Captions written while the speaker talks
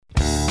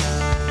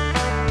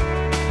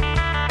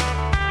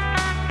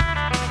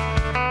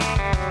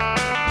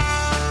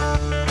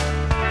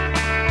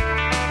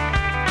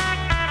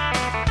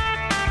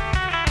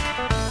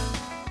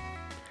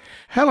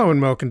Hello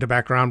and welcome to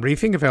Background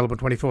Briefing, available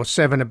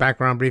 24/7 at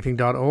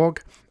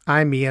backgroundbriefing.org.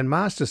 I'm Ian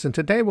Masters, and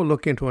today we'll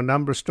look into a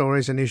number of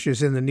stories and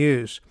issues in the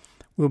news.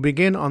 We'll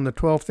begin on the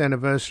 12th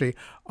anniversary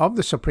of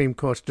the Supreme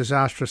Court's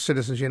disastrous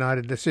Citizens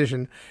United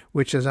decision,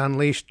 which has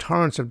unleashed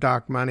torrents of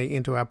dark money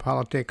into our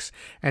politics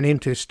and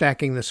into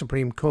stacking the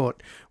Supreme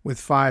Court with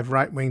 5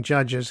 right-wing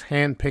judges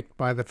handpicked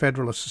by the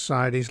Federalist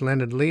Society's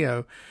Leonard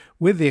Leo,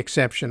 with the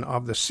exception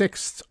of the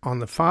 6th on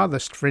the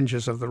farthest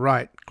fringes of the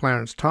right,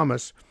 Clarence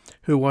Thomas,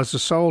 who was the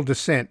sole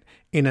dissent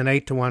in an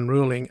 8-1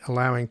 ruling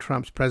allowing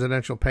Trump's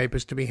presidential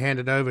papers to be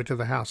handed over to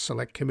the House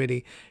Select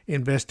Committee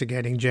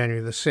investigating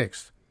January the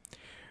 6th.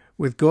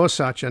 With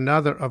Gorsuch,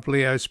 another of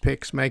Leo's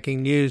picks,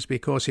 making news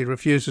because he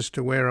refuses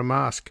to wear a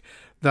mask,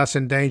 thus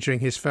endangering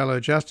his fellow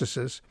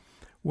justices,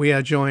 we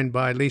are joined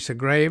by Lisa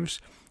Graves,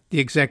 the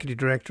executive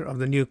director of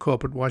the new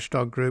corporate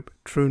watchdog group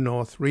True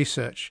North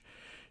Research.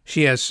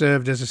 She has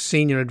served as a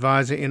senior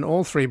advisor in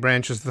all 3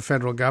 branches of the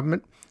federal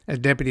government, as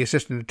Deputy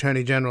Assistant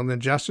Attorney General in the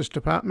Justice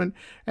Department,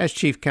 as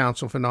Chief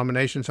Counsel for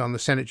Nominations on the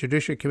Senate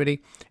Judiciary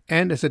Committee,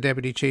 and as the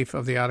Deputy Chief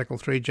of the Article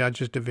 3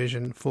 Judges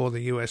Division for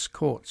the U.S.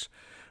 Courts.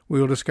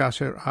 We will discuss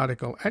her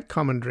article at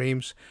Common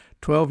Dreams,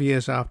 12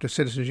 years after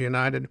Citizens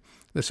United,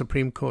 the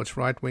Supreme Court's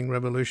right-wing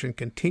revolution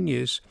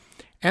continues,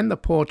 and the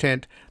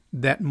portent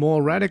that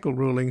more radical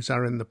rulings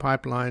are in the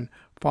pipeline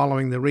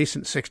following the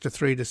recent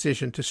 6-3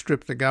 decision to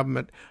strip the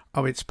government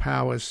of its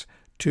powers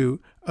to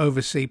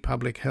oversee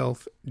public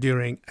health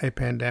during a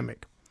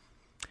pandemic.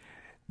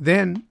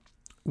 Then,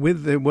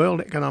 with the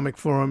World Economic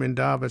Forum in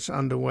Davos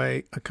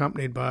underway,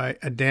 accompanied by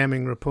a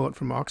damning report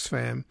from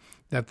Oxfam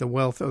that the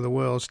wealth of the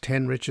world's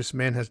 10 richest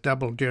men has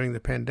doubled during the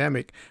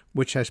pandemic,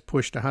 which has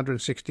pushed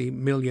 160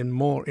 million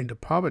more into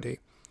poverty,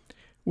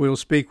 we'll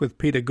speak with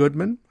Peter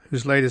Goodman,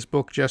 whose latest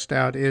book just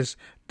out is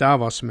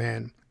Davos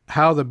Man: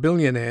 How the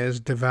Billionaires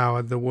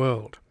Devoured the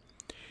World.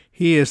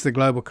 He is the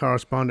global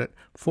correspondent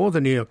for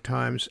the New York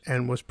Times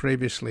and was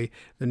previously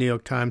the New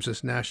York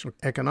Times' national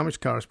economics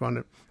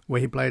correspondent,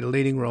 where he played a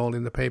leading role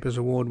in the paper's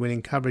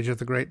award-winning coverage of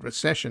the Great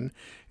Recession,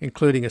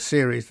 including a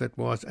series that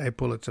was a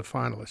Pulitzer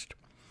finalist.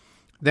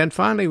 Then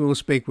finally we will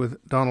speak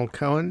with Donald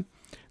Cohen,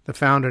 the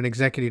founder and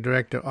executive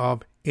director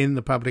of In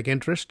the Public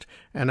Interest,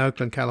 an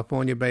Oakland,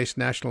 California-based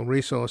national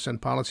resource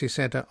and policy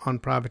center on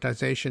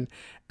privatization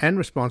and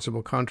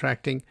responsible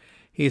contracting.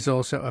 He is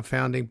also a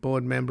founding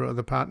board member of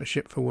the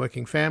Partnership for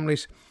Working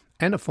Families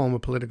and a former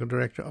political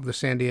director of the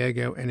San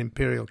Diego and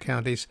Imperial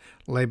Counties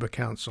Labor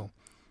Council.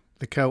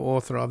 The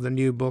co-author of the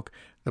new book,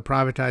 The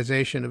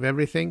Privatization of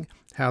Everything: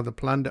 How the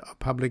Plunder of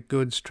Public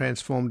Goods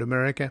Transformed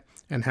America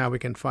and How We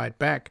Can Fight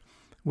Back,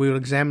 we will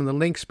examine the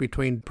links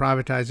between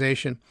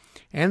privatization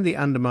and the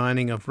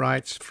undermining of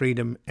rights,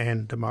 freedom,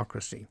 and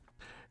democracy.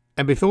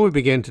 And before we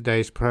begin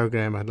today's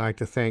program, I'd like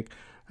to thank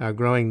our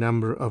growing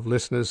number of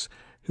listeners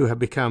who have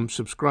become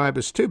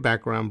subscribers to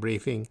Background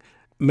Briefing,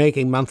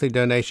 making monthly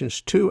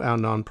donations to our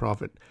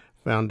nonprofit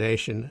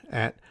foundation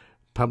at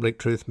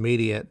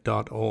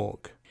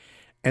publictruthmedia.org.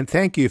 And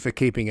thank you for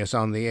keeping us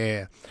on the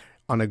air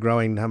on a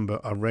growing number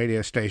of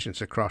radio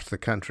stations across the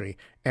country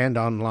and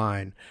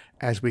online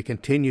as we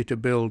continue to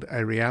build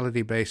a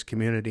reality-based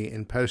community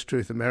in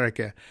post-truth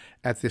America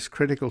at this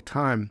critical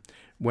time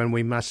when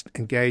we must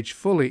engage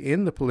fully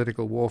in the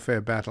political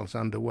warfare battles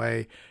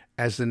underway,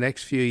 as the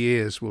next few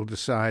years will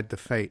decide the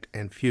fate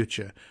and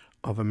future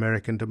of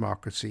American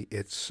democracy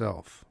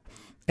itself.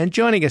 And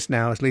joining us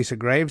now is Lisa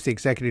Graves, the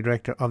executive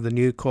director of the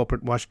new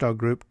corporate watchdog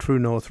group True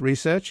North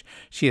Research.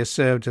 She has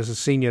served as a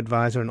senior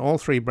advisor in all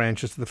 3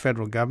 branches of the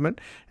federal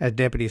government, as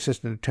Deputy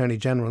Assistant Attorney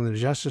General in the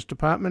Justice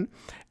Department,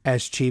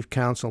 as Chief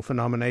Counsel for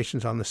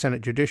Nominations on the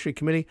Senate Judiciary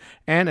Committee,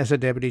 and as a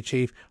Deputy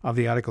Chief of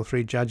the Article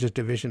 3 Judges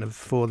Division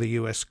for the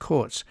U.S.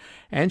 Courts.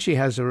 And she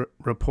has a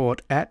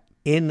report at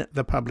In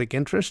the Public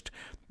Interest,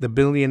 the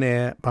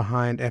billionaire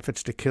behind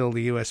efforts to kill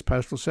the U.S.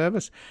 Postal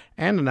Service,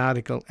 and an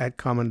article at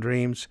Common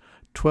Dreams,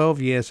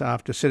 12 years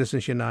after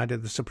Citizens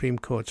United, the Supreme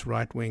Court's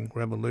right-wing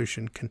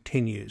revolution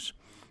continues.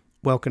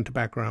 Welcome to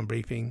Background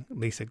Briefing,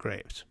 Lisa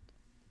Graves.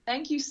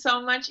 Thank you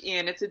so much,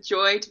 Ian. It's a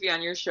joy to be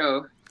on your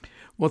show.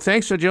 Well,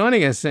 thanks for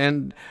joining us.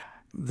 And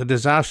the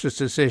disastrous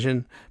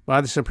decision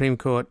by the Supreme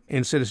Court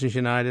in Citizens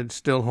United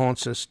still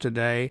haunts us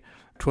today.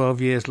 12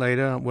 years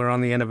later, we're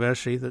on the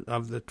anniversary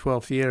of the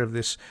 12th year of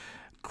this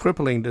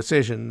crippling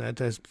decision that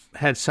has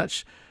had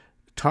such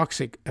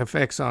toxic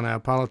effects on our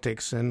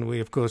politics. And we,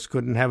 of course,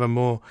 couldn't have a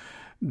more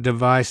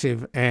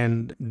divisive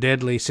and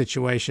deadly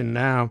situation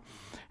now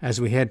as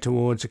we head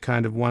towards a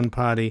kind of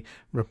one-party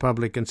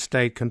Republican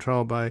state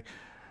controlled by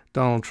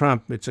Donald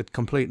Trump. It's a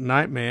complete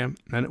nightmare,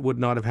 and it would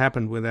not have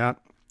happened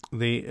without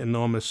the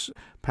enormous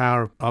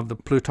power of the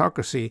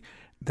plutocracy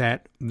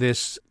that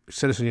this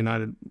Citizens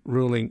United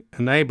ruling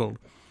enabled.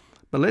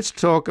 But let's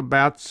talk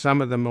about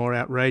some of the more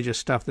outrageous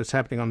stuff that's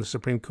happening on the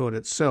Supreme Court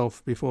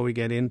itself before we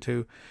get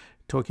into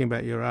talking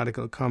about your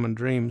article, Common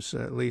Dreams,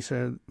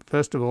 Lisa.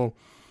 First of all,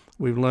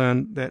 we've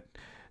learned that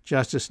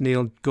Justice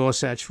Neil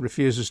Gorsuch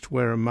refuses to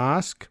wear a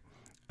mask,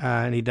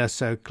 and he does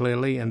so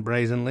clearly and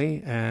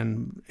brazenly,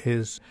 and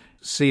his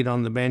seat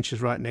on the bench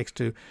is right next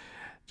to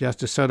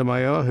Justice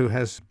Sotomayor, who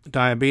has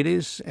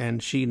diabetes,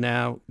 and she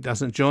now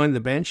doesn't join the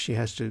bench. She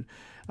has to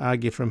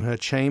argue from her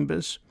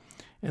chambers.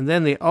 And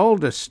then the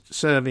oldest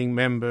serving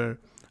member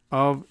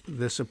of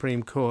the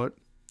Supreme Court,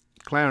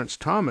 Clarence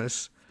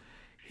Thomas,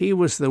 he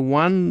was the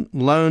one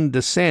lone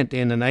dissent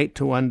in an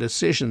 8-1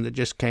 decision that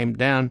just came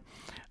down,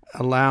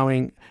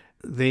 allowing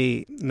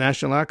the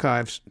National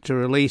Archives to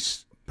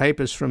release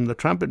papers from the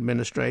Trump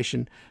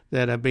administration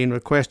that have been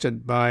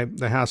requested by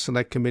the House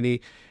Select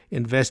Committee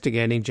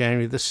investigating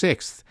January the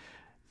 6th.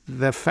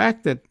 The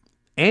fact that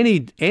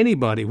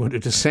anybody would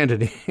have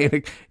dissented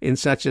in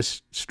such a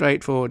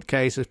straightforward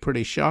case is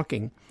pretty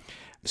shocking.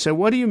 So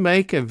what do you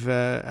make of,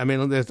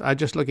 I'm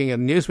just looking at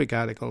a Newsweek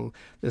article,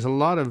 there's a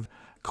lot of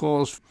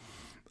calls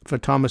for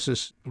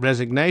Thomas's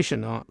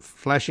resignation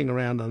flashing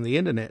around on the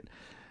internet.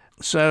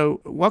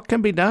 So what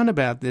can be done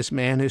about this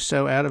man who's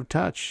so out of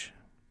touch?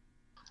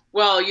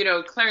 Well,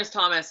 Clarence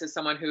Thomas is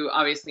someone who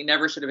obviously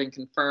never should have been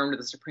confirmed to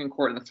the Supreme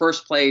Court in the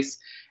first place.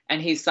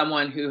 And he's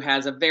someone who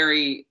has a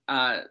very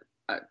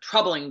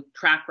troubling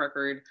track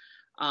record.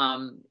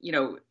 As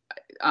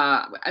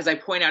I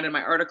point out in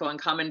my article on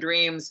Common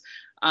Dreams,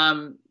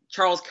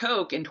 Charles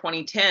Koch in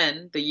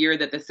 2010, the year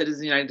that the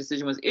Citizens United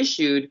decision was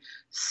issued,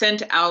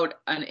 sent out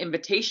an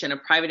invitation, a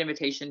private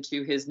invitation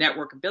to his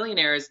network of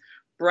billionaires,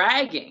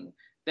 bragging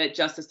that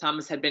Justice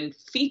Thomas had been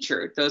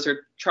featured, those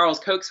are Charles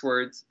Koch's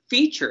words,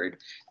 featured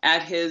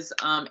at his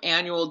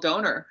annual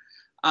donor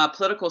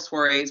political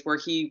soirees, where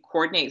he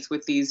coordinates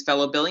with these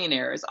fellow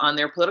billionaires on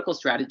their political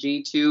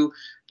strategy to,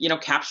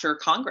 capture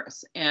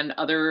Congress and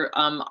other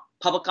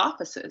public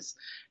offices.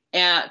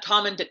 And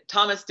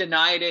Thomas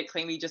denied it,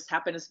 claimed he just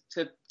happened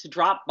to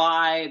drop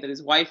by, that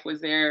his wife was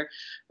there.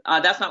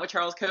 That's not what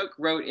Charles Koch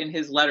wrote in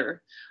his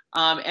letter.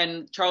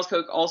 And Charles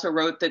Koch also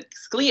wrote that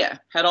Scalia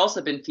had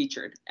also been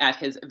featured at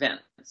his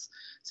events.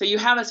 So you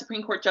have a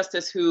Supreme Court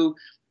justice who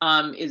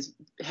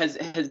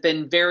has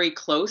been very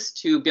close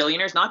to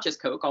billionaires, not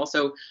just Koch,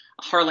 also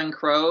Harlan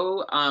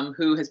Crow,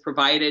 who has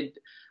provided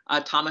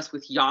Thomas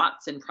with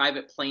yachts and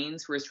private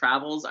planes for his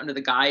travels under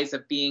the guise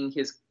of being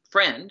his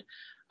friend,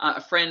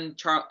 a friend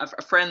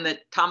that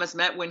Thomas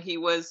met when he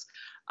was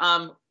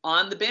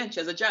on the bench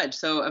as a judge.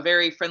 So a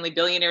very friendly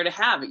billionaire to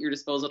have at your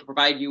disposal to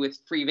provide you with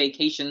free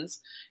vacations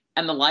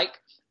and the like.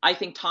 I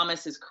think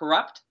Thomas is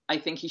corrupt. I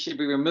think he should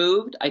be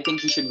removed. I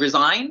think he should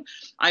resign.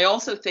 I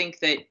also think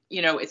that,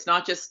 it's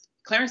not just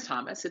Clarence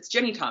Thomas, it's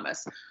Ginny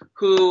Thomas,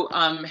 who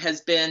has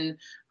been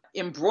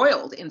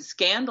embroiled in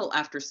scandal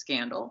after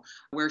scandal,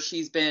 where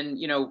she's been,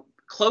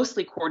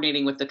 closely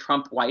coordinating with the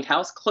Trump White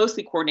House,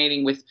 closely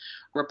coordinating with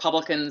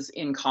Republicans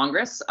in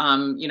Congress.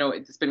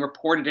 It's been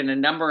reported in a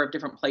number of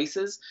different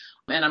places,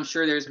 and I'm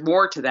sure there's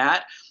more to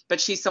that.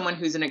 But she's someone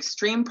who's an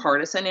extreme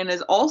partisan and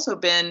has also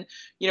been,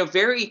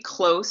 very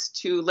close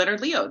to Leonard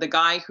Leo, the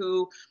guy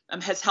who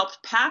has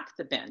helped pack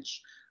the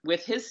bench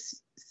with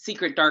his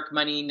secret dark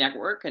money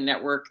network, a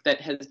network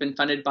that has been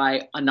funded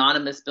by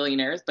anonymous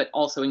billionaires, but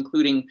also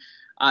including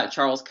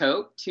Charles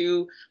Koch,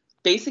 to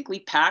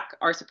basically pack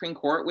our Supreme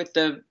Court with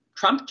the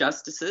Trump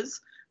justices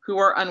who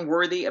are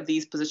unworthy of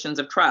these positions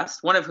of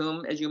trust, one of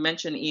whom, as you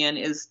mentioned, Ian,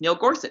 is Neil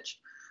Gorsuch,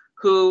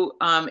 who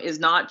is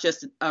not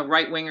just a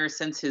right-winger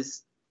since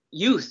his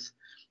youth,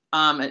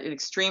 an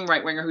extreme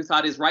right-winger who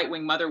thought his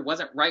right-wing mother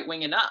wasn't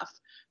right-wing enough,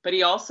 but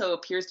he also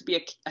appears to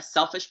be a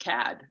selfish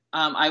cad.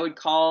 I would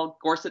call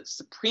Gorsuch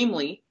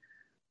supremely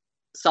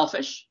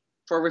selfish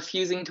for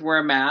refusing to wear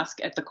a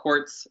mask at the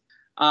court's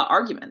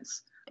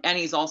arguments. And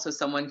he's also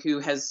someone who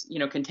has,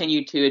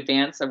 continued to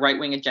advance a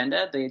right-wing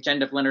agenda, the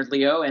agenda of Leonard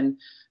Leo and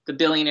the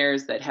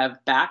billionaires that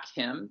have backed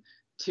him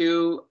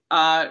to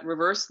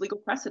reverse legal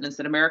precedents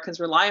that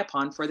Americans rely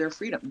upon for their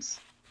freedoms.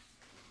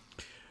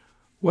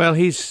 Well,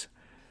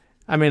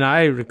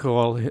 I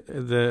recall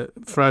the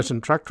frozen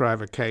truck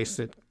driver case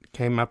that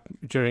came up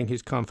during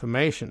his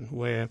confirmation,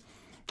 where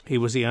he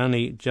was the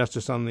only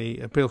justice on the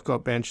appeals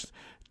court bench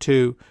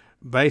to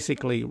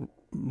basically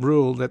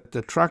rule that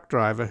the truck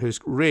driver whose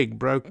rig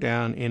broke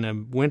down in a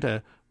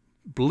winter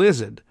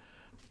blizzard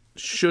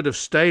should have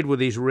stayed with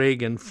his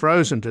rig and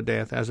frozen to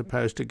death, as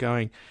opposed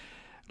to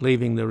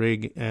leaving the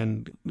rig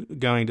and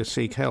going to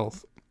seek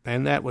health.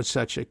 And that was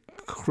such a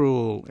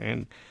cruel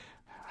and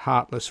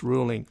heartless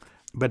ruling.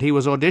 But he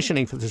was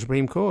auditioning for the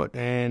Supreme Court,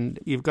 and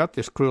you've got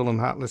this cruel and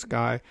heartless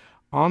guy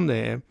on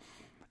there,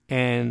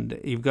 and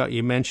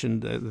you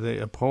mentioned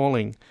the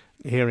appalling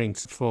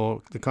hearings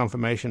for the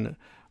confirmation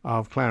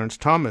of Clarence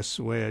Thomas,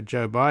 where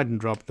Joe Biden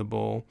dropped the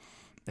ball.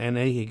 And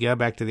then you go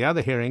back to the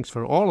other hearings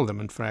for all of them,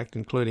 in fact,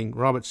 including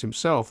Roberts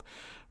himself.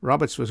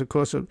 Roberts was, of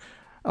course,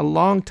 a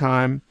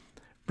long-time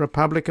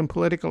Republican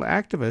political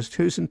activist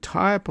whose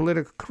entire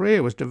political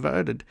career was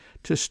devoted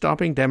to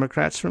stopping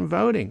Democrats from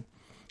voting.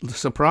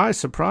 Surprise,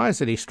 surprise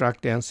that he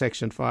struck down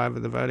Section 5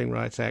 of the Voting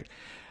Rights Act.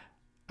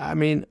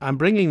 I'm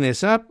bringing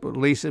this up,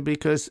 Lisa,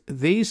 because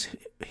these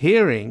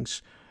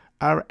hearings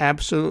are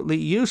absolutely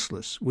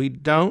useless. We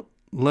don't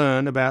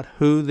learn about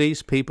who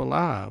these people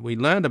are. We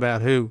learned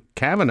about who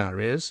Kavanaugh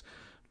is,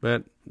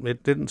 but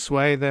it didn't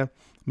sway the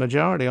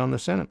majority on the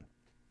Senate.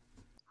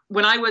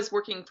 when I was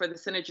working for the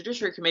Senate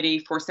Judiciary Committee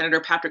for Senator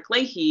Patrick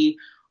Leahy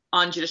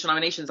on judicial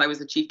nominations, I was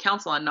the chief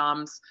counsel on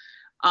noms.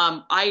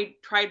 I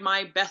tried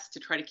my best to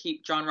try to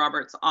keep John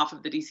Roberts off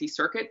of the DC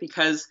circuit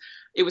because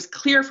it was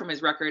clear from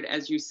his record,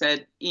 as you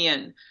said,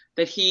 Ian,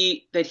 that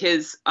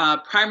his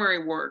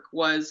primary work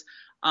was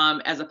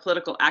as a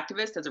political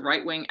activist, as a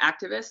right-wing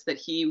activist, that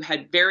he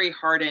had very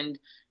hardened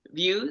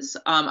views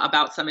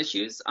about some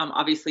issues,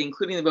 obviously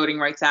including the Voting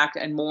Rights Act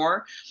and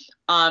more.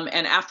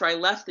 And after I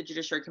left the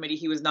Judiciary Committee,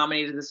 he was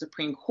nominated to the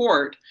Supreme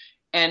Court.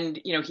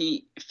 And,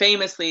 he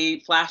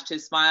famously flashed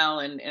his smile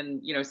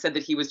and said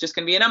that he was just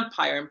going to be an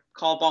umpire and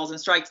call balls and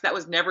strikes. That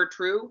was never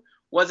true,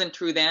 wasn't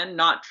true then,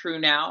 not true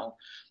now.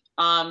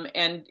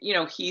 And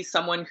he's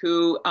someone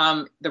who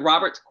the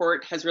Roberts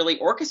Court has really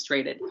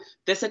orchestrated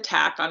this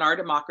attack on our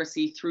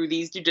democracy through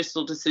these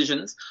judicial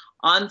decisions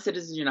on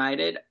Citizens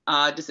United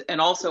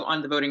and also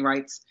on the Voting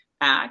Rights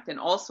Act and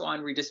also on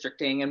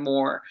redistricting and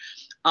more.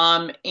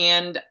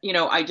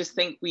 I just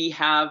think we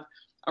have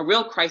a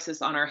real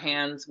crisis on our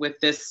hands with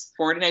this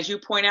court. And as you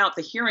point out,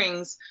 the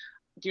hearings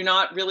do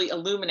not really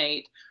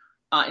illuminate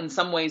in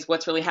some ways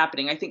what's really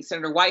happening. I think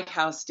Senator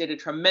Whitehouse did a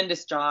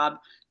tremendous job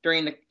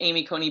during the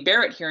Amy Coney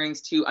Barrett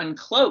hearings to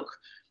uncloak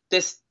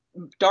this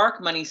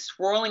dark money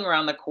swirling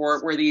around the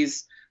court where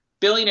these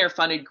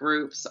billionaire-funded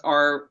groups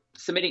are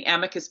submitting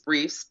amicus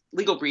briefs,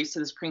 legal briefs to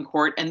the Supreme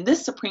Court, and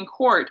this Supreme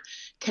Court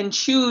can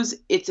choose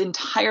its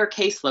entire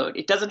caseload.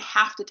 It doesn't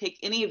have to take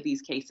any of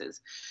these cases.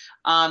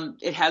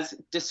 It has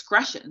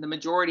discretion. The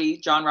majority,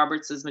 John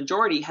Roberts'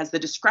 majority, has the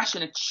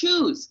discretion to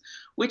choose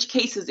which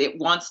cases it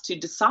wants to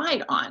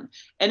decide on,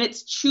 and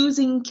it's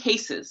choosing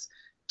cases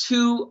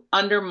to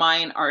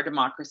undermine our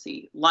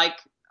democracy, like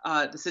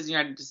the Citizens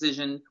United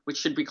decision, which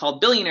should be called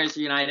Billionaires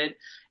United,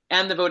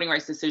 and the voting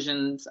rights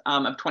decisions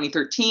of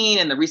 2013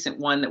 and the recent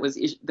one that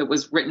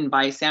was written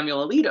by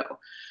Samuel Alito.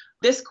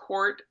 This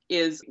court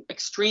is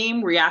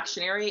extreme,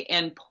 reactionary,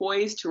 and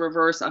poised to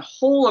reverse a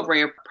whole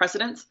array of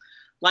precedents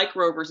like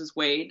Roe versus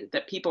Wade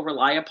that people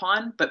rely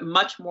upon, but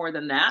much more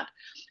than that.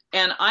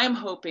 And I'm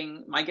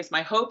hoping, I guess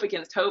my hope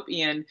against hope,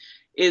 Ian,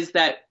 is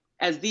that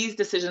as these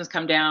decisions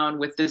come down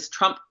with these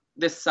Trump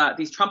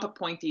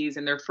appointees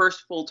in their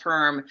first full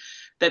term,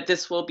 that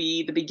this will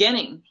be the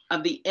beginning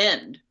of the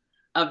end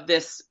of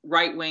this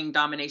right-wing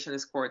domination of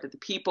this court, that the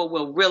people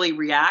will really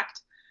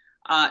react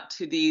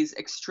to these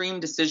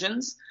extreme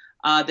decisions,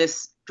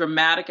 this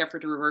dramatic effort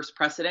to reverse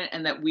precedent,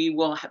 and that we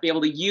will be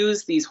able to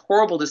use these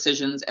horrible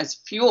decisions as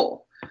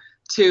fuel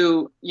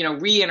to,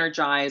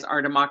 re-energize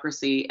our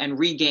democracy and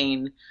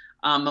regain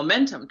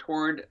momentum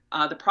toward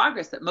the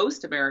progress that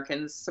most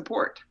Americans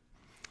support.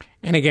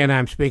 And again,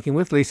 I'm speaking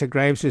with Lisa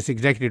Graves, who's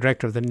Executive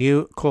Director of the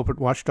new corporate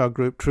watchdog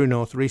group True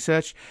North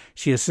Research.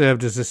 She has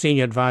served as a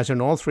senior advisor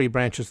in all three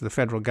branches of the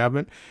federal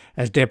government,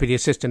 as Deputy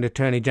Assistant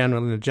Attorney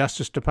General in the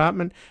Justice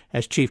Department,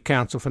 as Chief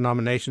Counsel for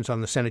Nominations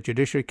on the Senate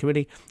Judiciary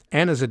Committee,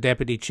 and as a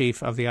Deputy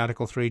Chief of the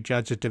Article 3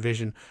 Judges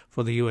Division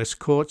for the U.S.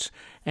 Courts.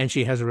 And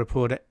she has a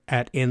report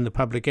at In the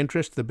Public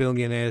Interest, the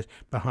billionaires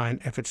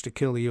behind efforts to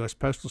kill the U.S.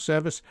 Postal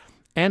Service,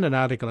 and an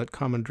article at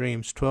Common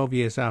Dreams, 12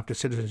 years after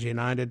Citizens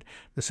United,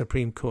 the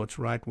Supreme Court's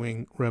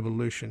right-wing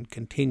revolution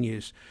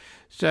continues.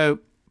 So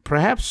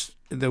perhaps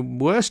the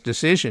worst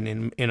decision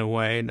in a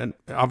way, and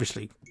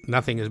obviously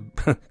nothing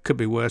could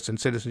be worse than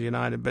Citizens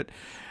United, but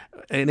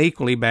an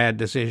equally bad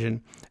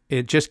decision,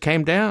 it just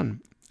came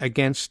down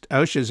against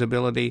OSHA's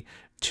ability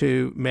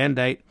to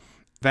mandate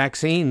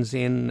vaccines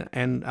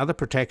and other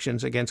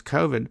protections against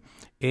COVID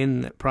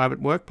in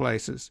private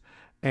workplaces.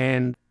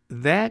 And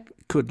that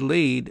could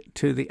lead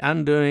to the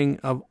undoing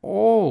of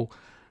all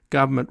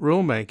government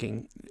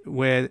rulemaking,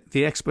 where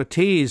the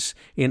expertise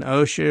in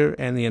OSHA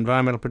and the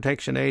Environmental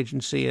Protection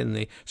Agency and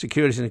the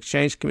Securities and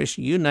Exchange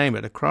Commission, you name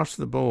it, across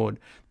the board,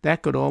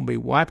 that could all be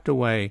wiped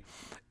away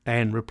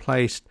and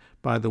replaced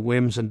by the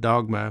whims and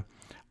dogma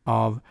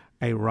of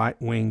a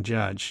right-wing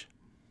judge.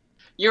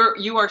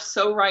 You are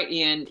so right,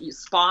 Ian. You're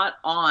spot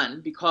on,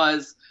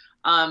 because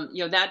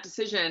that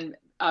decision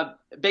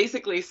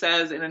basically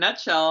says, in a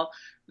nutshell,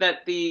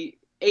 that the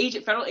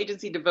federal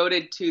agency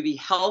devoted to the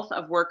health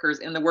of workers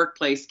in the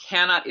workplace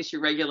cannot issue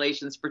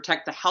regulations to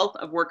protect the health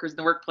of workers in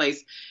the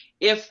workplace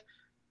if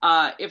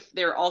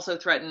they're also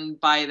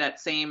threatened by that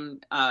same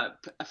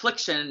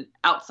affliction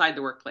outside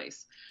the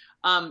workplace.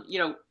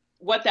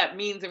 What that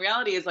means in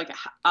reality is like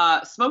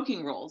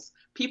smoking rules.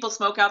 People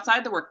smoke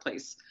outside the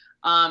workplace.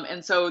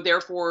 And so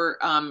therefore,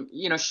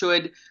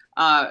 should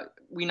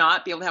we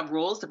not be able to have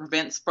rules to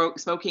prevent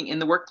smoking in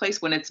the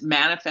workplace when it's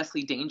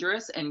manifestly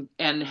dangerous and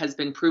has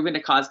been proven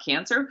to cause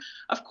cancer?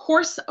 Of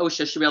course,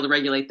 OSHA should be able to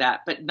regulate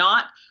that, but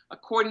not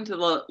according to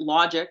the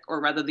logic, or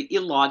rather the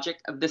illogic,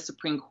 of this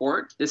Supreme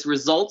Court, this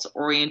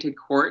results-oriented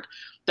court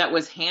that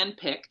was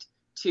handpicked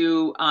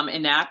to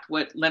enact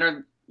what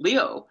Leonard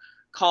Leo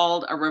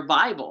called a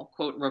revival,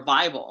 quote,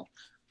 revival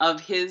of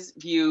his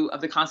view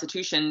of the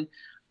Constitution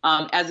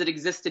as it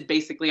existed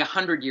basically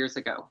 100 years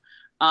ago,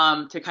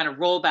 to kind of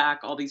roll back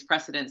all these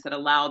precedents that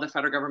allow the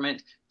federal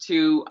government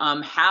to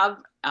have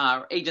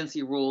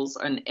agency rules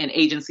and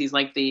agencies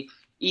like the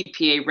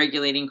EPA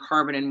regulating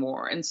carbon and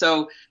more. And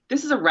so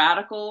this is a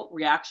radical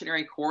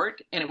reactionary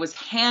court, and it was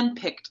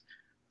handpicked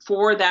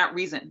for that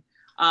reason.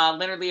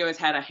 Leonard Leo has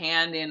had a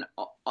hand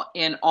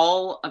in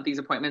all of these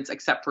appointments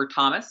except for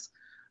Thomas.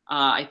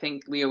 I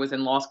think Leo was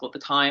in law school at the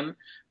time,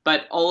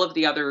 but all of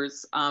the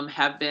others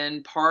have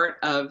been part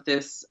of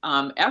this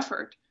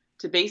effort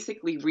to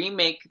basically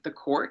remake the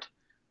court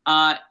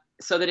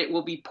so that it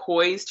will be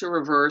poised to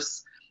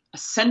reverse a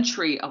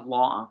century of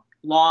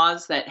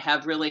laws that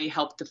have really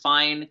helped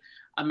define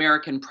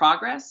American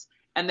progress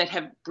and that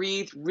have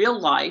breathed real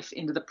life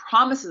into the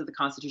promises of the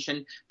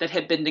Constitution that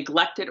had been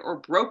neglected or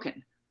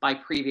broken by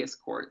previous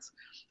courts.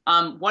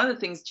 One of the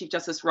things Chief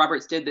Justice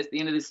Roberts did at the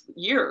end of this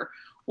year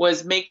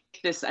was make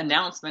this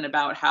announcement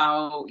about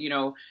how,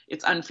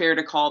 it's unfair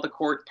to call the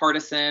court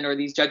partisan or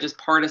these judges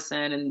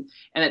partisan and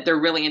that they're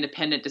really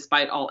independent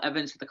despite all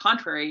evidence to the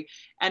contrary.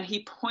 And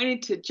he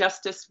pointed to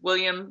Justice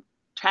William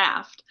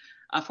Taft,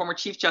 former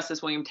Chief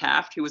Justice William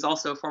Taft, who was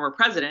also a former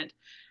president,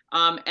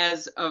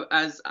 as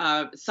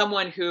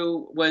someone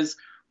who was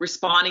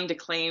responding to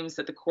claims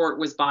that the court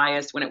was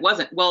biased when it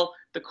wasn't. Well,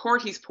 the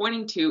court he's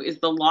pointing to is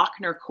the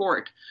Lochner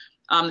Court,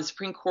 the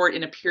Supreme Court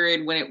in a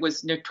period when it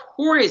was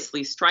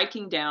notoriously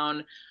striking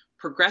down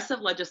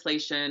progressive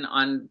legislation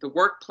on the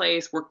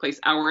workplace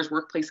hours,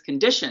 workplace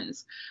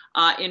conditions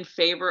in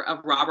favor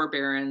of robber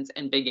barons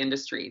and big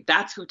industry.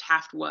 That's who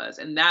Taft was,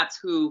 and that's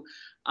who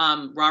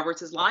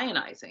Roberts is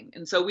lionizing.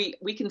 And so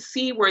we can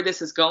see where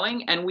this is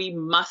going, and we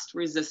must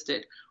resist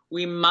it.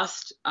 We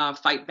must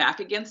fight back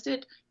against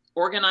it,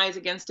 organize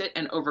against it,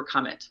 and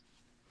overcome it.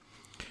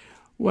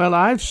 Well,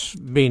 I've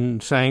been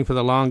saying for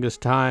the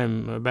longest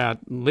time about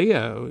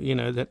Leo,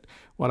 that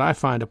what I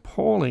find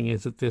appalling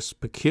is that this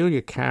peculiar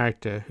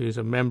character who's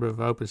a member of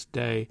Opus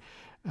Dei,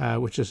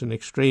 which is an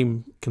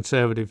extreme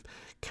conservative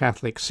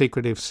Catholic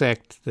secretive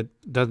sect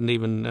that doesn't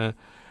even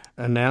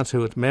announce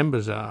who its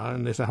members are,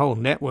 and there's a whole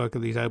network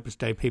of these Opus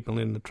Dei people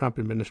in the Trump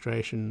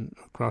administration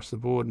across the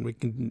board, and we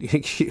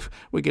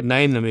could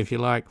name them if you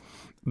like,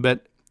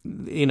 but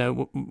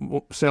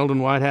Selden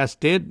Whitehouse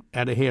did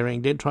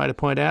try to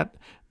point out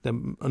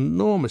the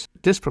enormous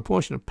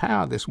disproportionate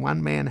power this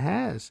one man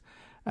has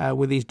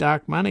with his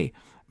dark money,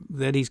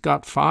 that he's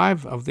got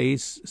 5 of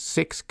these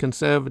 6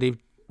 conservative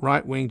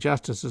right-wing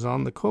justices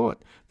on the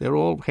court. They're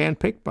all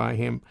handpicked by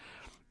him.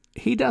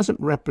 He doesn't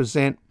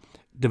represent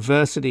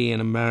diversity in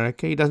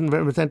America. He doesn't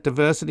represent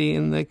diversity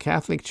in the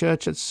Catholic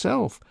Church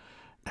itself.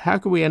 How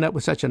could we end up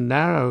with such a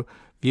narrow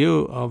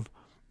view of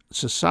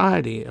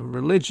society, of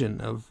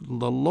religion, of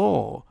the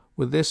law,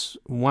 with this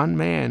one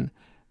man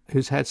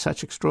who's had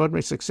such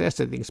extraordinary success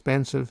at the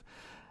expense of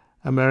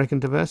American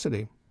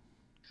diversity?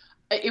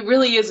 It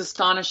really is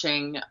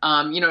astonishing.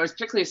 It was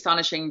particularly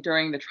astonishing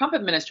during the Trump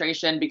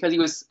administration because he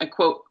was a,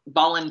 quote,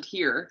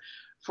 volunteer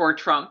for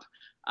Trump,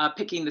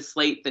 picking the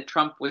slate that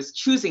Trump was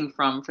choosing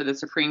from for the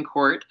Supreme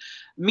Court.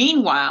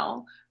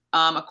 Meanwhile,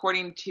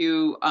 according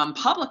to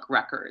public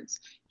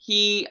records,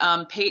 he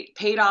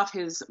paid off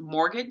his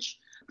mortgage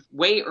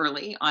way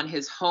early on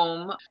his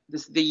home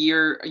the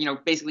year,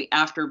 basically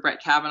after Brett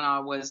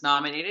Kavanaugh was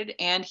nominated,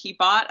 and he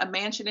bought a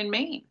mansion in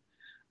Maine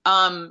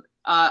on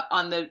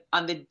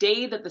the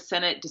day that the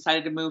Senate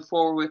decided to move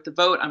forward with the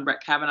vote on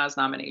Brett Kavanaugh's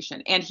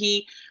nomination. And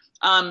he,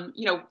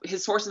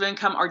 his sources of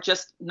income are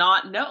just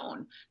not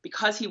known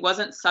because he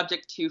wasn't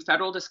subject to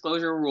federal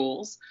disclosure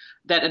rules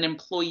that an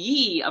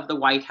employee of the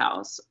White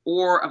House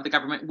or of the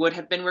government would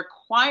have been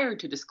required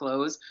to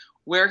disclose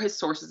where his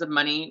sources of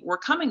money were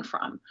coming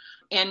from.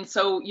 And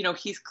so,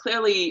 he's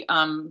clearly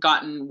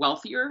gotten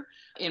wealthier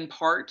in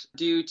part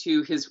due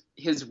to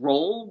his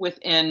role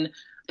within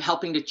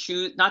helping to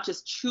choose, not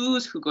just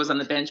choose who goes on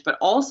the bench, but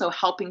also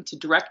helping to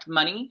direct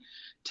money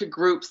to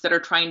groups that are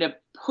trying to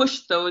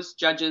push those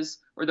judges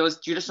or those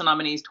judicial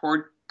nominees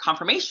toward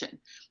confirmation.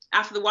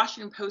 After the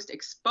Washington Post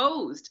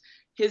exposed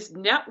his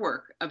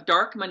network of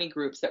dark money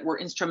groups that were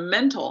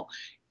instrumental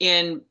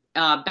in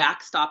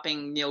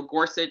backstopping Neil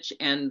Gorsuch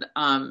and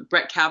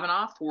Brett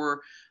Kavanaugh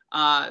for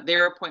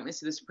their appointments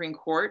to the Supreme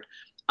Court.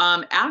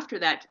 After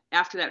that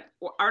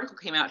article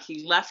came out,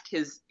 he left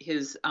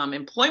his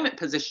employment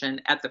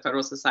position at the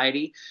Federal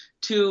Society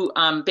to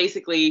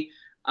basically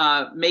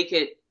make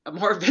it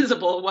more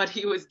visible what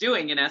he was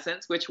doing, in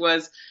essence, which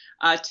was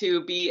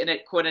to be an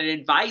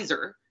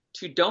advisor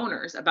to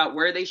donors about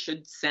where they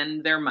should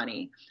send their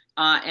money.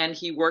 And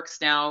he works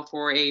now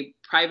for a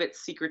private,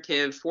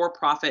 secretive,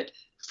 for-profit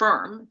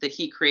firm that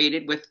he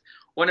created with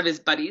one of his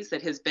buddies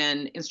that has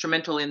been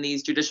instrumental in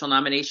these judicial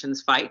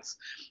nominations fights.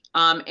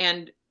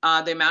 And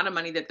the amount of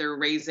money that they're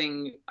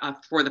raising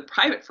for the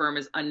private firm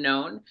is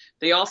unknown.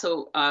 They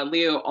also,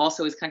 Leo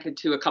also is connected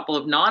to a couple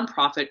of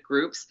nonprofit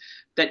groups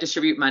that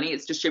distribute money.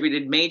 It's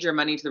distributed major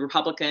money to the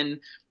Republican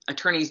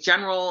attorneys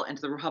general and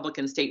to the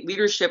Republican State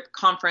Leadership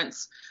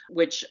Conference,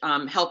 which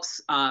helps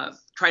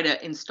try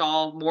to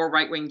install more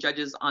right-wing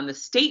judges on the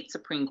state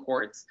Supreme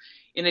Courts,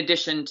 in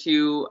addition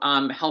to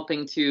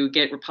helping to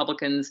get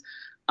Republicans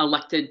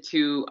elected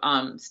to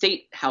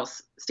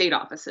state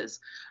offices.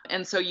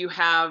 And so you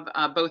have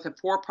both a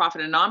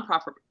for-profit and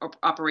nonprofit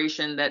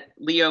operation that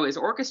Leo is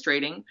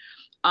orchestrating.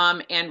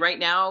 And right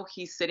now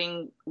he's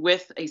sitting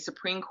with a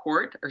Supreme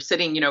Court, or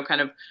sitting,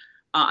 kind of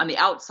on the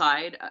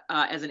outside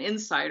as an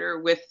insider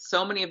with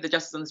so many of the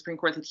justices on the Supreme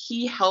Court that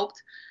he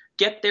helped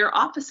get their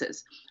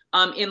offices.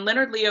 In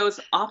Leonard Leo's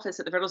office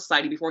at the Federal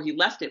Society before he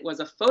left it was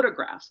a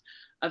photograph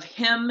of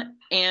him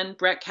and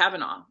Brett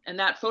Kavanaugh. And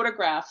that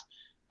photograph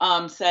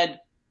said,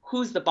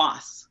 "Who's the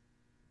boss?"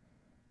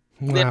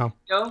 Wow.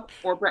 Leo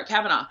or Brett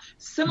Kavanaugh.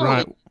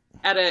 Similarly,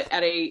 Right.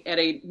 at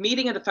a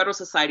meeting of the Federal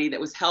Society that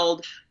was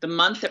held the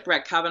month that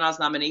Brett Kavanaugh's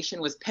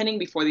nomination was pending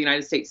before the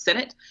United States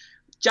Senate,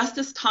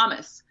 Justice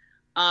Thomas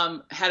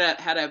had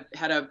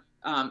a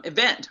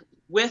event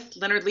with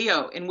Leonard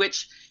Leo in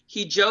which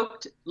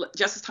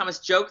Justice Thomas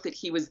joked that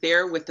he was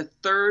there with the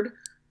third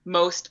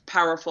most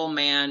powerful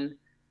man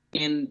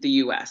in the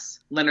U.S.,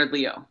 Leonard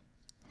Leo.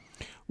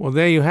 Well,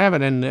 there you have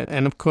it.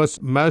 And of course,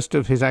 most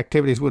of his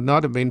activities would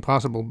not have been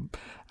possible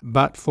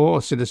but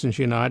for Citizens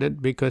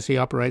United, because he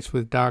operates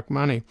with dark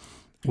money,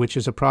 which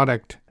is a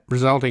product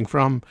resulting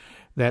from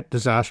that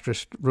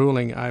disastrous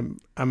ruling.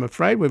 I'm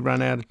afraid we've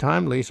run out of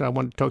time, Lisa. I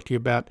want to talk to you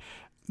about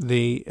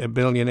the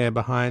billionaire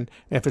behind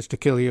efforts to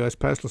kill the U.S.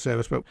 Postal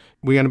Service, but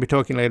we're going to be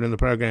talking later in the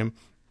program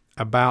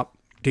about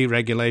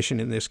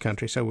deregulation in this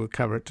country, so we'll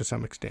cover it to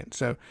some extent.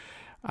 So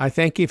I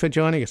thank you for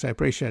joining us. I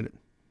appreciate it.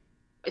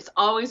 It's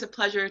always a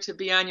pleasure to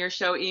be on your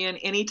show, Ian,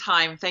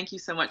 anytime. Thank you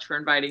so much for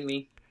inviting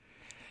me.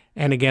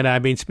 And again,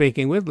 I've been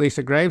speaking with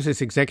Lisa Graves, as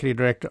Executive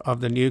Director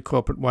of the new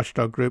corporate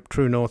watchdog group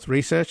True North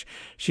Research.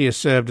 She has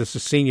served as a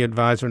senior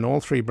advisor in all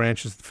three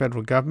branches of the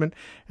federal government,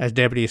 as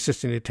Deputy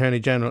Assistant Attorney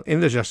General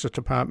in the Justice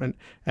Department,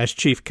 as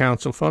Chief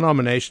Counsel for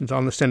Nominations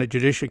on the Senate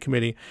Judiciary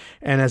Committee,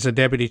 and as a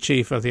Deputy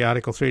Chief of the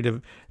Article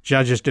 3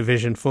 Judges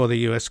Division for the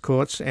U.S.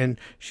 Courts. And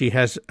she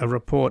has a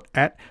report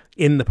at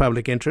In the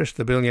Public Interest,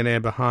 the billionaire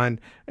behind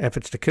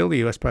efforts to kill the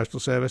U.S. Postal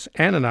Service,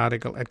 and an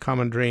article at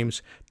Common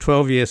Dreams,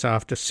 12 years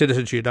after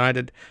Citizens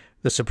United,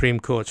 the Supreme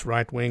Court's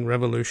right-wing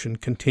revolution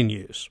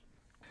continues.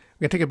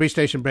 We're going to take a brief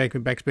station break. We're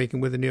back speaking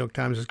with the New York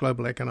Times'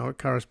 global economic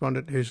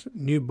correspondent, whose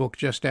new book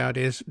just out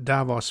is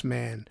Davos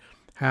Man,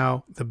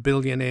 How the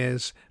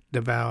Billionaires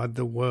Devoured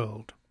the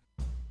World.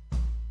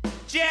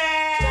 Jealous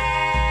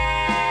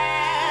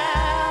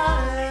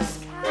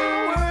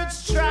cowards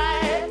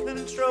strive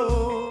and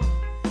trove.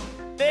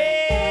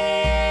 They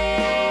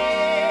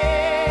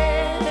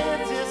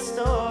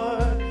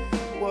distort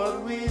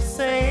what we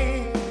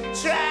say.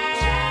 Try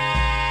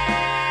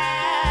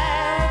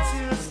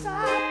to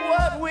stop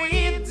what we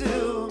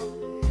do.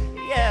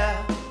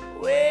 Yeah,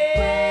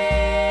 wherever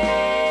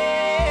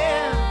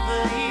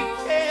you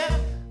can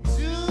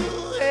do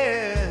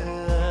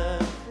it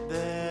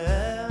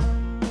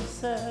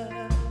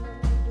themselves.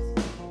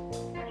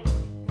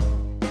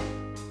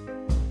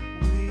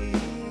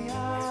 We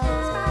are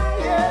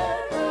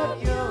tired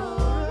of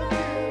your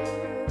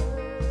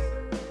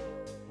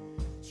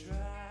abuse.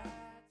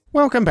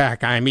 Welcome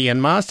back. I'm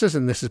Ian Masters,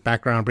 and this is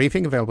Background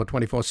Briefing, available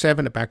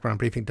 24/7 at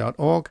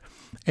backgroundbriefing.org.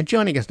 And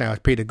joining us now is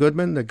Peter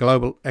Goodman, the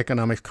global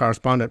economics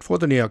correspondent for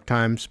the New York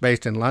Times,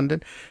 based in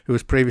London, who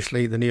was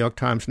previously the New York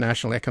Times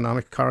national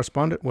economic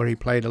correspondent, where he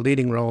played a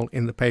leading role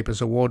in the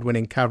paper's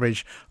award-winning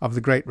coverage of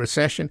the Great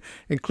Recession,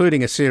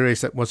 including a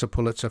series that was a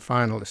Pulitzer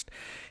finalist.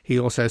 He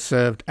also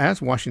served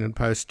as Washington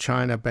Post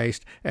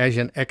China-based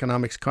Asian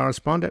economics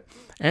correspondent,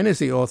 and is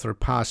the author of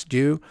Past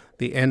Due,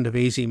 The End of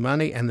Easy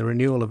Money and the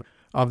Renewal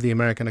of the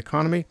American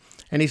Economy.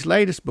 And his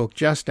latest book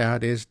just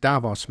out is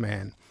Davos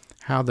Man,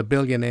 How the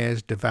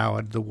Billionaires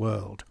Devoured the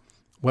World.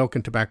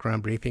 Welcome to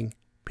Background Briefing,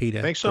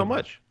 Peter. Thanks so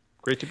much.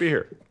 Great to be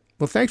here.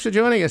 Well, thanks for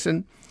joining us.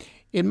 And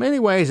in many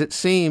ways, it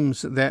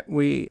seems that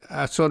we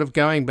are sort of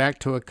going back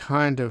to a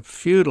kind of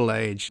feudal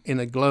age in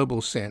a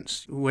global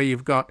sense, where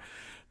you've got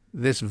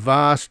this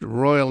vast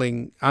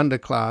roiling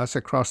underclass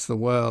across the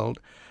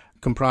world,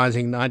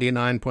 comprising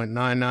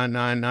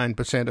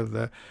 99.9999% of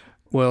the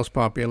world's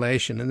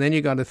population. And then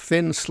you got a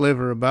thin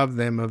sliver above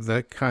them of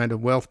the kind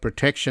of wealth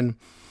protection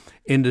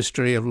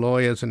industry of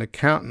lawyers and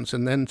accountants.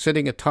 And then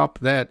sitting atop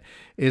that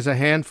is a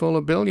handful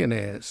of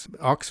billionaires.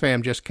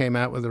 Oxfam just came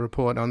out with a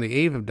report on the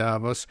eve of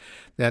Davos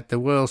that the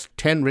world's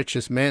 10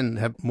 richest men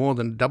have more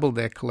than doubled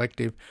their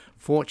collective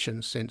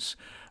fortunes since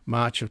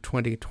March of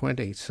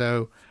 2020.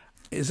 So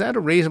is that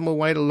a reasonable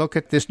way to look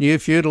at this new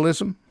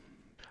feudalism?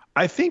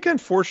 I think,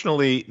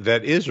 unfortunately,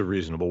 that is a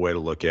reasonable way to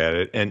look at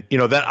it. And,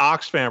 that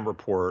Oxfam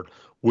report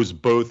was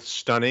both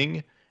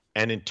stunning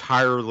and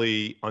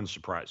entirely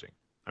unsurprising.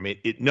 I mean,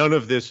 none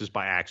of this is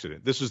by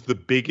accident. This is the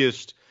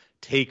biggest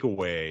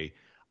takeaway,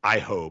 I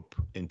hope,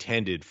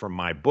 intended from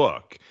my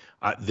book,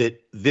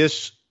 that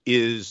this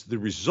is the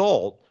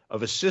result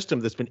of a system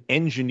that's been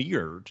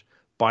engineered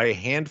by a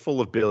handful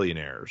of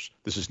billionaires.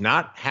 This is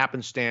not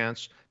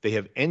happenstance. They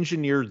have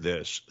engineered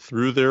this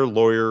through their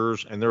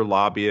lawyers and their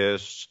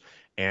lobbyists,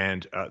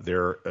 and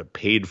they're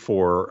paid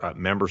for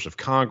members of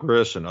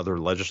Congress and other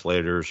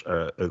legislators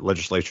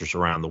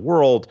around the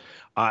world.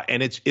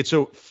 And it's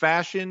a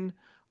fashion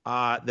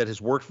that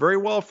has worked very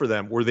well for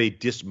them, where they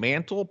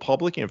dismantle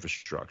public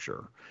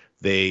infrastructure,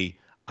 they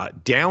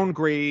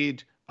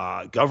downgrade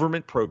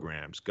government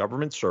programs,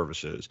 government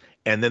services,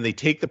 and then they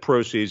take the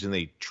proceeds and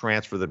they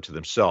transfer them to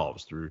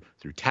themselves through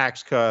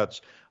tax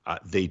cuts.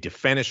 They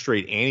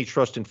defenestrate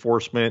antitrust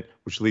enforcement,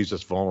 which leaves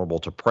us vulnerable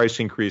to price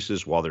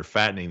increases while they're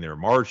fattening their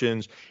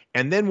margins.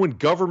 And then when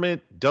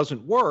government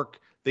doesn't work,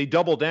 they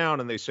double down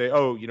and they say,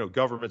 oh,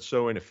 government's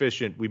so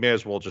inefficient, we may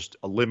as well just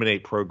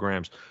eliminate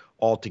programs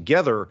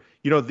altogether.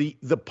 The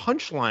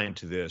punchline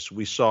to this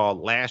we saw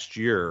last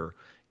year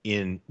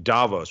in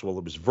Davos. Well,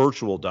 it was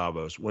virtual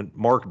Davos, when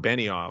Mark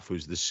Benioff,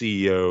 who's the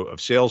CEO of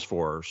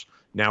Salesforce,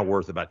 now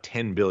worth about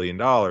 $10 billion,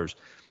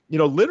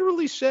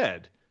 literally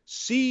said,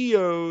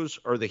 CEOs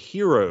are the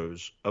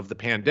heroes of the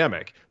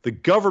pandemic. The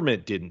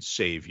government didn't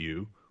save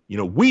you.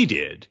 We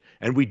did.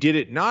 And we did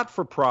it not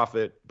for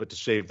profit, but to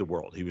save the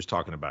world. He was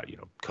talking about,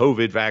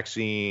 COVID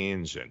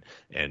vaccines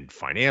and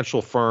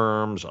financial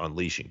firms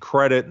unleashing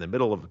credit in the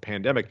middle of a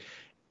pandemic.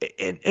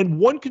 And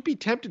one could be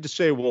tempted to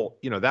say, well,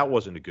 that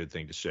wasn't a good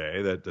thing to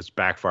say, that's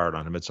backfired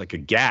on him. It's like a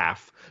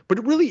gaffe, but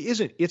it really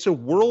isn't. It's a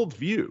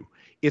worldview.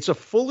 It's a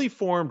fully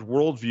formed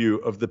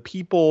worldview of the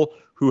people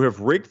who have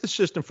rigged the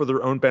system for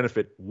their own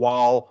benefit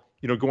while,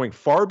 going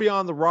far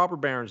beyond the robber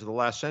barons of the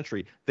last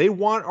century. They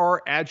want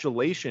our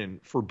adulation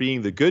for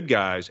being the good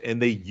guys,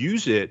 and they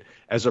use it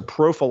as a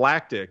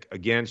prophylactic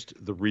against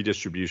the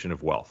redistribution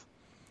of wealth.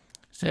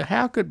 So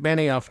how could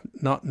Benioff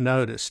not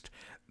noticed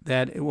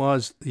that it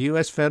was the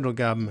U.S. federal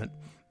government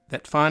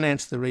that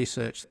financed the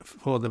research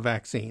for the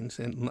vaccines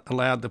and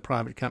allowed the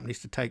private companies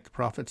to take the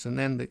profits, and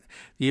then the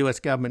U.S.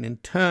 government in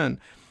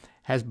turn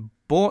has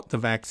bought the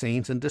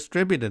vaccines and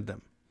distributed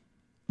them?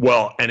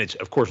 Well, and it's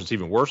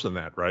even worse than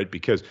that, right?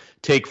 Because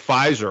take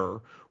Pfizer,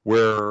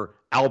 where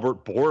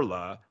Albert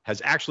Bourla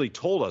has actually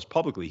told us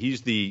publicly,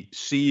 he's the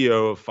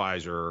CEO of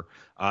Pfizer.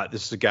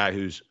 This is a guy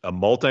who's a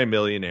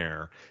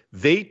multimillionaire.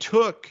 They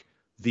took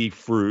the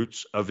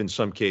fruits of, in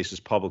some cases,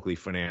 publicly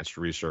financed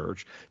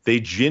research. They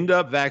ginned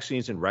up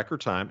vaccines in record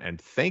time, and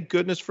thank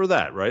goodness for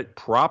that, right?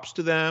 Props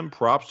to them,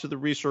 props to the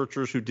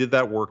researchers who did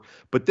that work.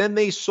 But then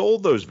they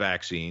sold those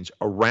vaccines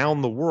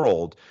around the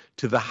world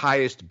to the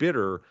highest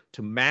bidder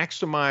to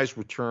maximize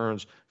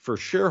returns for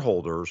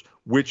shareholders,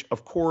 which,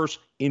 of course,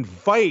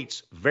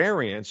 invites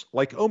variants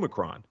like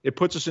Omicron. It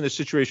puts us in a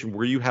situation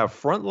where you have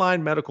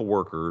frontline medical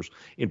workers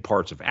in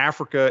parts of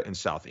Africa and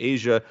South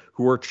Asia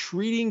who are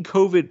treating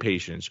COVID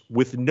patients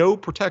with no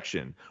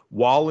protection,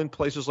 while in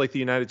places like the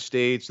United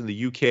States and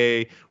the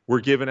UK, we're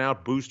giving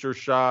out booster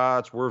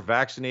shots, we're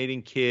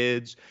vaccinating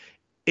kids.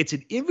 It's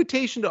an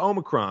invitation to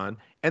Omicron,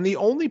 and the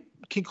only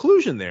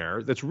conclusion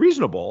there that's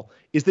reasonable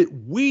is that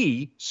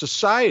we,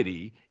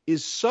 society,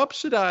 is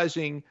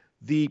subsidizing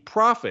the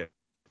profit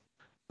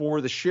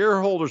for the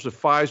shareholders of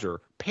Pfizer,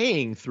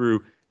 paying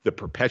through the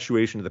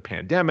perpetuation of the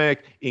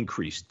pandemic,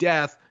 increased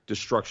death,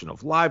 destruction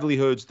of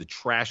livelihoods, the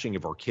trashing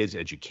of our kids'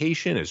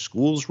 education as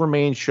schools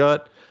remain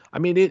shut. I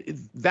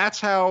mean,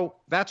 that's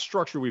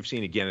structure we've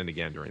seen again and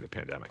again during the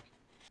pandemic.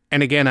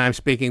 And again, I'm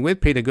speaking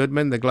with Peter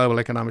Goodman, the global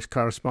economics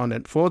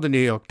correspondent for the New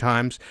York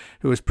Times,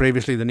 who was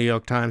previously the New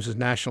York Times'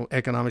 national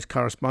economics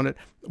correspondent,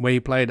 where he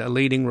played a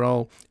leading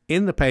role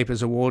in the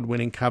paper's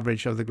award-winning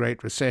coverage of the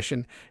Great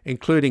Recession,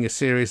 including a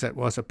series that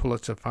was a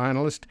Pulitzer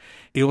finalist.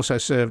 He also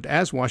served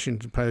as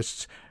Washington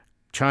Post's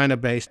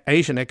China-based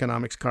Asian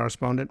economics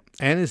correspondent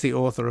and is the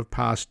author of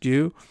Past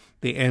Due,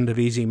 The End of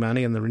Easy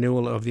Money and the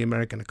Renewal of the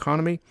American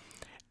Economy.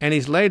 And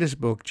his latest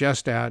book,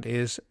 just out,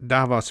 is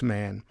Davos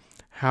Man: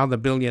 How the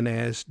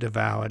Billionaires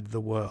Devoured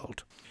the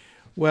World.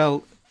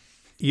 Well,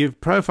 you've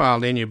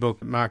profiled in your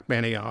book Mark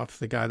Benioff,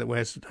 the guy that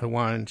wears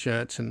Hawaiian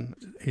shirts, and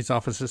his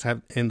offices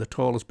have in the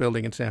tallest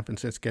building in San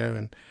Francisco.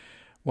 And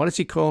what is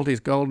he called? His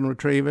golden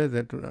retriever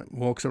that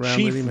walks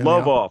around with him? Chief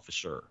Love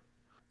Officer.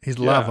 His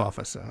love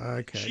officer.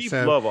 Okay. Chief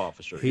Love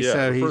Officer.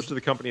 Refers to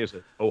the company as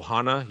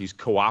Ohana. He's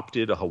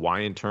co-opted a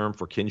Hawaiian term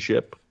for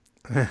kinship.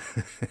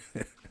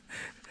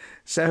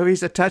 So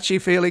he's a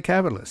touchy-feely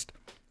capitalist.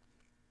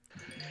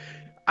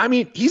 I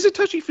mean, he's a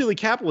touchy-feely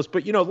capitalist,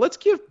 but, let's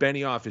give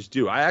Benioff his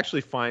due. I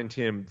actually find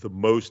him the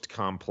most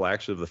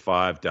complex of the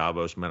five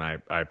Davos men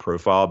I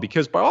profile,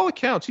 because by all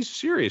accounts, he's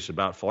serious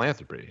about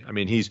philanthropy. I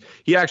mean, he's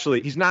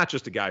not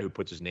just a guy who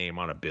puts his name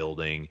on a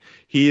building.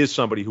 He is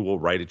somebody who will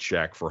write a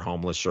check for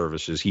homeless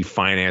services. He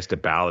financed a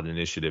ballot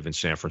initiative in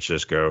San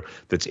Francisco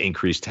that's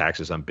increased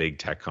taxes on big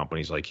tech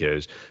companies like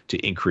his to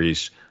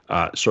increase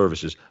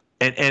services.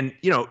 And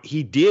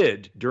he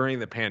did during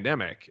the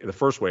pandemic, the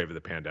first wave of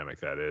the pandemic,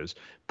 that is,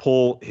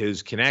 pull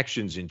his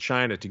connections in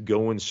China to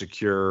go and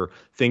secure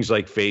things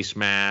like face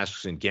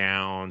masks and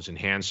gowns and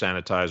hand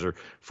sanitizer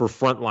for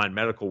frontline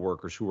medical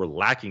workers who were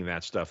lacking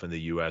that stuff in the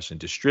U.S. and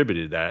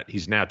distributed that.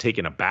 He's now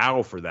taken a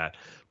bow for that.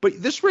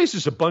 But this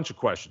raises a bunch of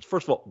questions.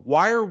 First of all,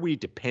 why are we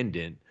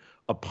dependent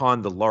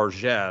upon the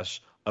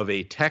largesse of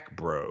a tech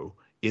bro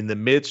in the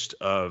midst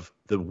of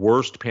the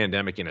worst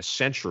pandemic in a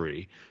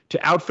century to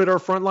outfit our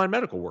frontline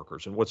medical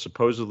workers in what's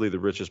supposedly the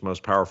richest,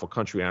 most powerful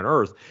country on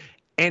earth?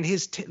 And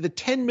the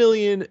 10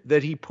 million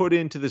that he put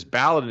into this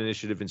ballot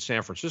initiative in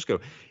San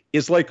Francisco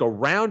is like a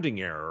rounding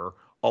error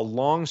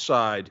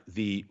alongside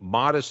the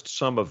modest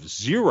sum of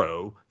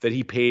zero that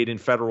he paid in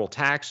federal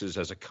taxes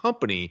as a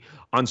company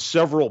on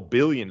several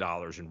 $billion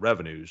in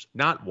revenues,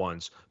 not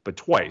once, but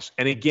twice.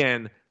 And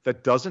again,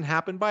 that doesn't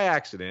happen by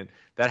accident.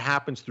 That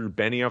happens through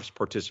Benioff's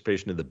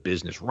participation in the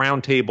Business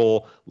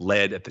Roundtable,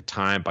 led at the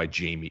time by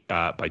Jamie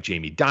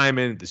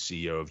Dimon, the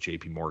CEO of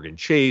J.P. Morgan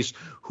Chase,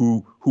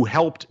 who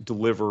helped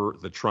deliver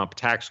the Trump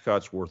tax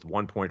cuts worth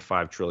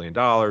 $1.5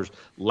 trillion,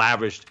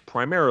 lavished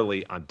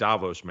primarily on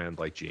Davos men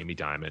like Jamie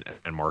Dimon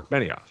and Mark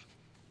Benioff.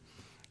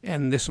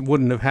 And this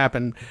wouldn't have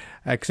happened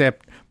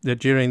except that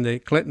during the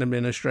Clinton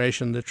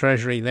administration, the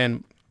Treasury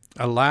then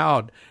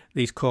allowed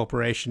these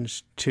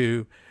corporations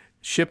to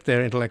ship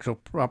their intellectual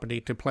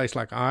property to a place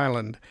like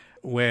Ireland,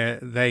 where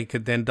they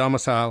could then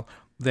domicile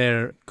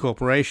their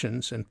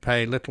corporations and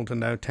pay little to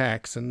no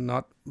tax and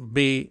not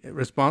be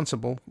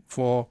responsible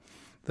for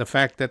the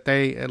fact that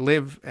they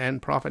live and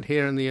profit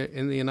here in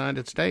the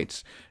United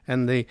States.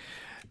 And the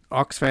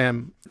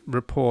Oxfam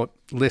report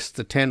lists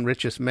the 10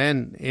 richest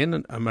men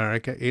in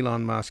America: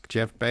 Elon Musk,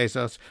 Jeff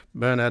Bezos,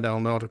 Bernard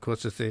Arnault, of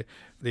course, is the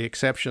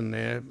exception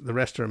there. The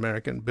rest are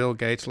American: Bill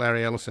Gates,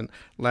 Larry Ellison,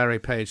 Larry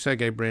Page,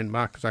 Sergey Brin,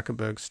 Mark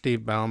Zuckerberg, Steve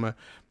Ballmer,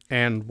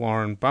 and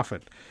Warren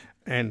Buffett.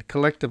 And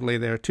collectively,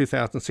 there are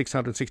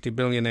 2,660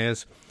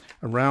 billionaires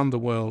around the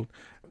world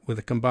with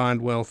a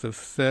combined wealth of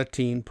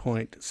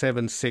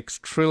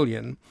 $13.76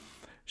 trillion.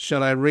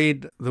 Shall I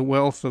read the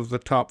wealth of the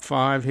top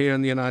five here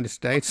in the United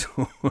States?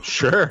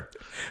 Sure.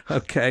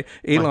 Okay.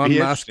 Elon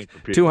Musk,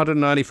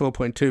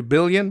 $294.2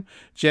 billion.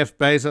 Jeff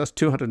Bezos,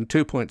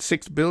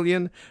 $202.6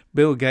 billion.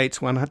 Bill Gates,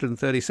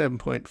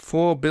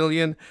 $137.4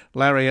 billion.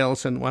 Larry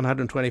Ellison,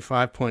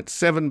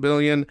 $125.7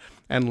 billion.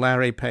 And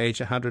Larry Page,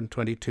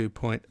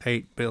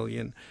 $122.8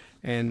 billion.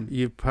 And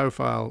you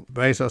profile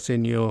Bezos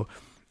in your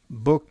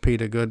book,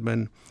 Peter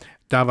Goodman,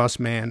 Davos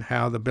Man,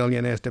 How the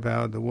Billionaires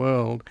Devoured the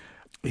World.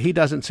 He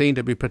doesn't seem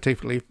to be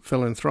particularly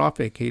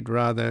philanthropic. He'd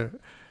rather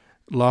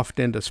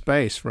loft into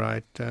space,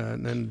 right,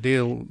 and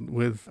deal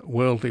with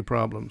worldly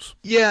problems.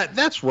 Yeah,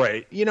 that's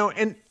right.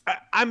 And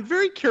I'm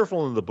very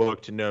careful in the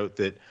book to note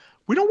that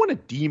we don't want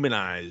to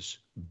demonize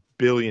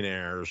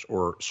billionaires,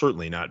 or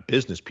certainly not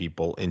business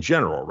people in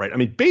general, right? I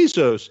mean,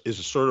 Bezos is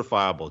a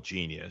certifiable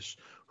genius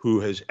who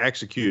has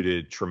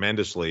executed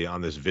tremendously on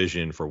this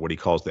vision for what he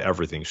calls the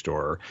everything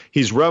store.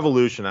 He's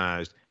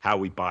revolutionized how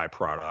we buy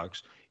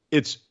products.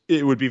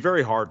 It would be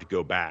very hard to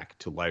go back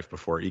to life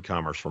before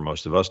e-commerce for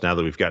most of us now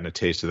that we've gotten a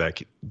taste of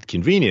that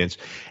convenience.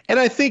 And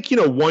I think,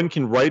 one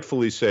can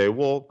rightfully say,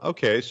 well,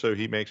 okay, so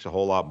he makes a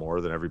whole lot more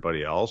than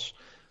everybody else.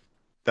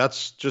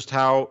 That's just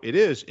how it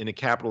is in a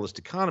capitalist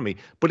economy.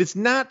 But it's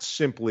not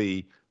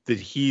simply that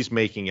he's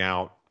making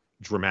out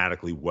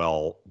dramatically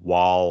well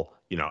while,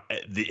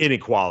 the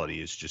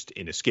inequality is just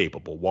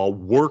inescapable, while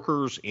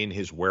workers in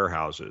his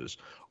warehouses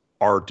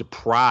are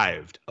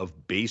deprived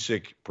of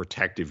basic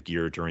protective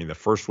gear during the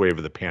first wave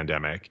of the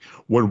pandemic.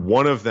 When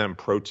one of them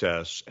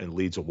protests and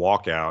leads a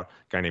walkout, a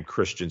guy named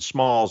Christian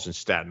Smalls in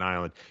Staten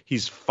Island,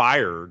 he's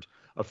fired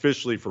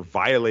officially for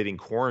violating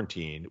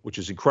quarantine, which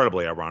is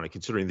incredibly ironic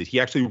considering that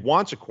he actually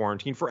wants a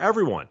quarantine for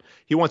everyone.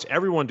 He wants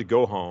everyone to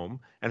go home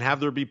and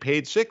have there be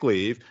paid sick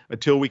leave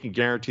until we can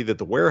guarantee that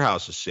the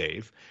warehouse is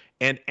safe.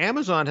 And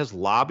Amazon has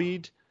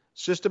lobbied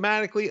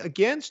systematically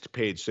against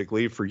paid sick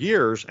leave for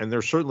years, and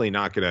they're certainly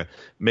not going to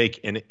make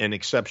an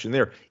exception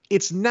there.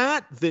 It's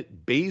not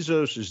that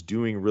Bezos is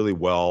doing really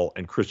well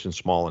and Christian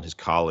Small and his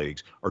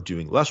colleagues are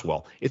doing less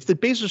well. It's that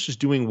Bezos is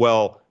doing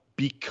well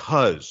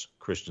because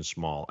Christian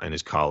Small and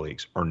his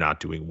colleagues are not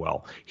doing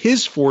well.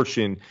 His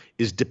fortune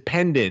is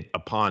dependent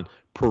upon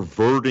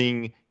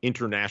perverting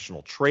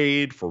international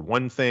trade, for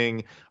one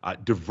thing,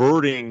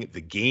 diverting the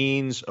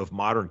gains of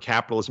modern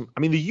capitalism. I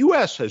mean, the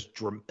U.S. has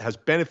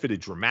benefited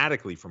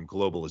dramatically from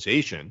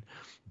globalization,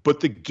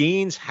 but the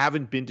gains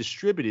haven't been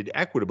distributed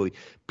equitably.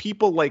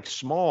 People like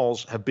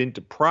Smalls have been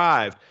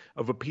deprived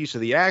of a piece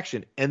of the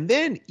action. And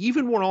then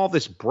even when all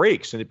this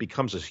breaks and it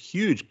becomes a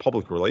huge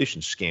public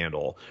relations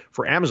scandal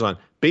for Amazon,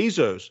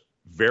 Bezos,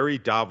 very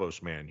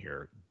Davos man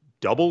here,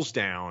 doubles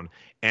down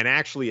and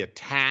actually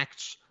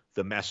attacks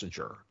the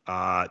messenger.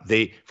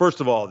 First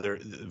of all,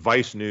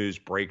 Vice News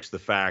breaks the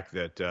fact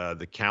that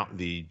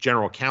the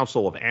general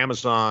counsel of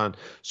Amazon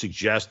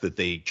suggests that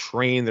they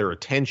train their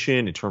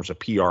attention in terms of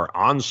PR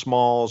on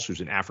Smalls, who's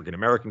an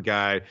African-American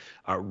guy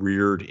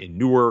reared in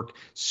Newark,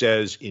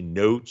 says in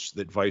notes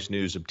that Vice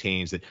News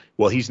obtains that,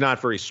 well, he's not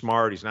very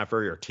smart, he's not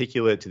very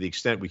articulate. To the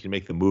extent we can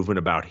make the movement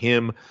about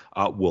him,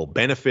 will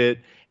benefit.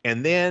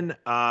 And then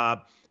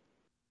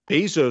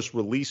Bezos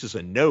releases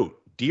a note.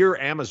 Dear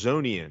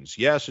Amazonians,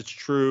 yes, it's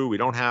true. We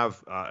don't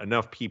have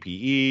enough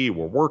PPE.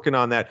 We're working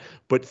on that.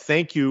 But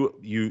thank you,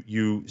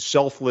 you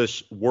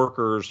selfless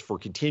workers, for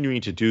continuing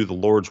to do the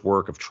Lord's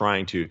work of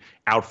trying to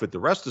outfit the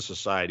rest of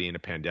society in a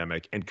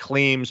pandemic, and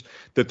claims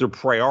that they're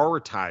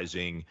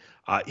prioritizing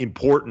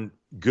important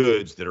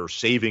goods that are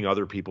saving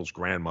other people's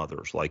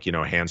grandmothers, like,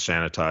 hand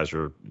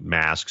sanitizer,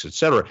 masks,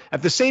 etc.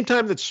 At the same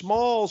time that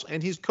Smalls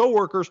and his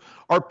coworkers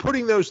are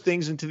putting those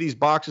things into these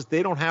boxes,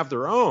 they don't have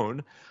their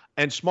own.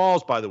 And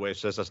Smalls, by the way,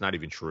 says that's not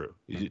even true.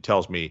 He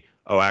tells me,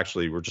 oh,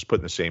 actually, we're just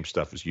putting the same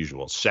stuff as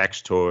usual: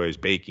 sex toys,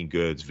 baking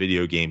goods,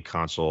 video game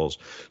consoles.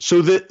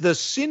 So the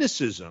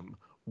cynicism,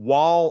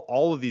 while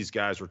all of these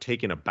guys were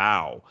taking a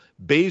bow,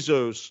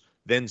 Bezos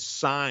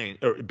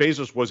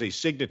was a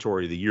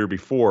signatory the year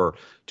before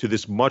to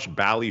this much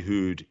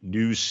ballyhooed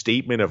new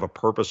statement of a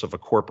purpose of a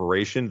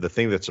corporation, the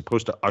thing that's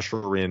supposed to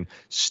usher in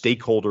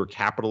stakeholder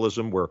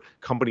capitalism, where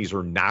companies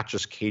are not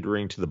just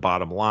catering to the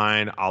bottom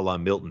line, a la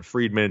Milton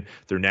Friedman.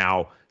 They're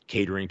now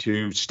catering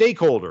to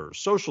stakeholders,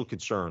 social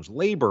concerns,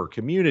 labor,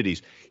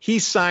 communities. He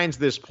signs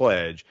this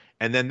pledge,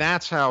 and then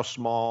that's how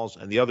Smalls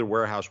and the other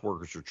warehouse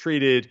workers are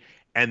treated.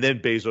 And then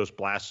Bezos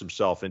blasts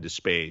himself into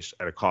space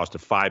at a cost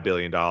of $5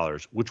 billion,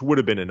 which would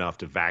have been enough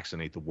to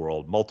vaccinate the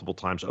world multiple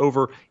times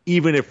over,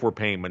 even if we're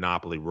paying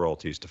monopoly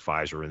royalties to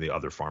Pfizer and the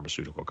other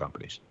pharmaceutical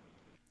companies.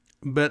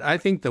 But I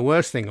think the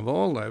worst thing of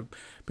all, though,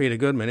 Peter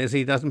Goodman, is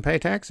he doesn't pay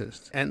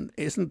taxes. And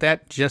isn't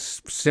that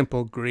just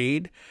simple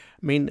greed?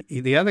 I mean,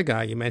 the other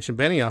guy you mentioned,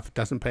 Benioff,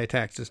 doesn't pay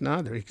taxes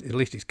neither. At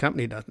least his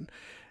company doesn't.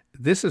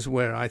 This is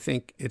where I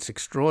think it's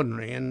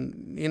extraordinary.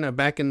 And,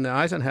 back in the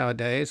Eisenhower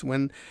days,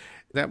 when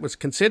that was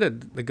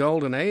considered the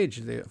golden age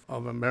of the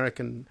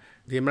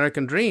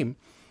American dream,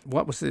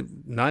 what was the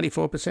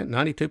 94%,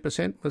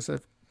 92% was the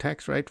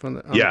tax rate from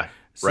the... Yeah,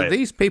 so right.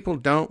 These people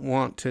don't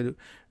want to...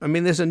 I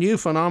mean, there's a new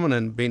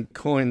phenomenon being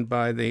coined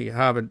by the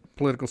Harvard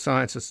political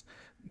scientist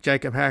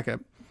Jacob Hacker.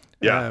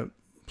 Yeah.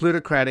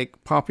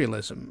 Plutocratic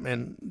populism,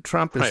 and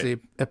Trump is the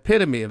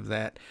epitome of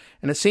that.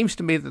 And it seems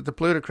to me that the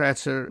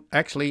plutocrats are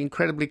actually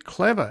incredibly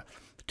clever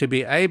to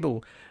be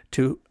able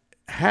to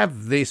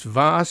have this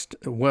vast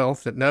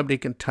wealth that nobody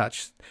can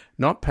touch,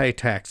 not pay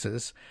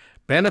taxes,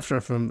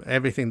 benefit from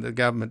everything the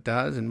government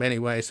does in many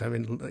ways. I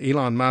mean,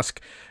 Elon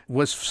Musk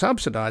was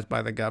subsidized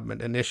by the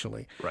government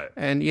initially,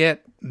 and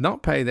yet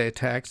not pay their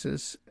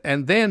taxes,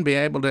 and then be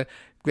able to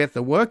get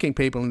the working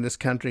people in this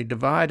country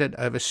divided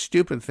over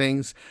stupid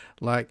things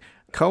like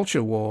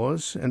culture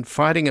wars and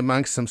fighting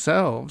amongst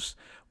themselves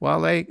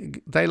while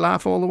they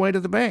laugh all the way to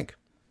the bank.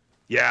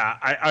 Yeah,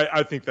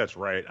 I think that's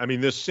right. I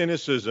mean, this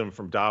cynicism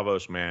from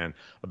Davos, man,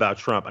 about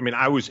Trump. I mean,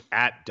 I was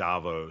at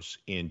Davos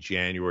in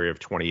January of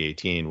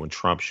 2018 when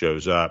Trump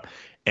shows up.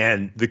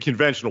 And the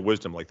conventional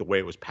wisdom, like the way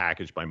it was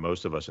packaged by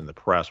most of us in the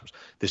press, was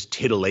this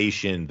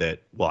titillation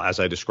that, well, as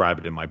I describe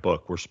it in my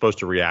book, we're supposed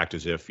to react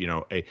as if,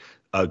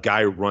 a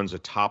guy who runs a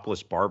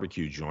topless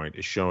barbecue joint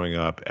is showing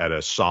up at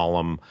a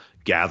solemn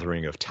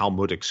gathering of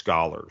Talmudic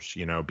scholars,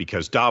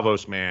 because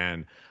Davos,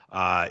 man,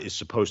 is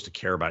supposed to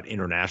care about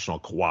international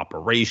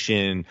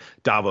cooperation.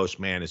 Davos,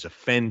 man, is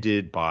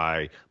offended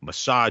by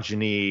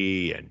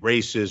misogyny and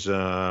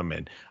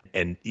racism,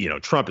 and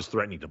Trump is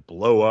threatening to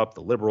blow up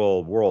the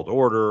liberal world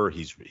order.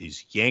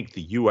 He's yanked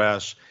the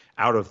U.S.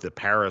 out of the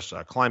Paris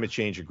climate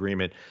change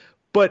agreement.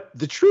 But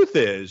the truth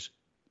is,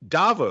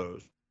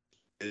 Davos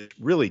is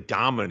really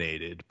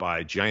dominated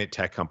by giant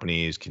tech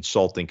companies,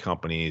 consulting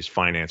companies,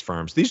 finance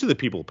firms. These are the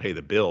people who pay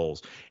the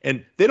bills,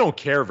 and they don't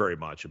care very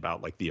much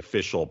about like the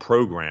official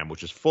program,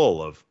 which is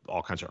full of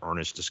all kinds of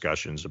earnest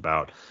discussions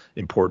about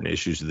important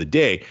issues of the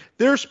day.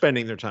 They're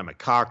spending their time at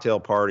cocktail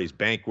parties,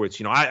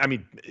 banquets. I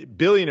mean,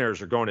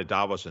 billionaires are going to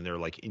Davos and they're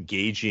like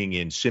engaging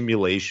in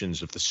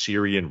simulations of the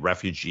Syrian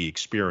refugee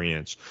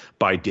experience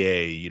by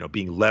day,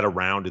 being led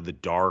around in the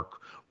dark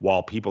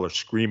while people are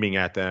screaming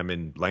at them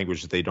in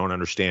language that they don't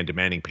understand,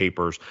 demanding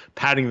papers,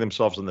 patting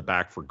themselves on the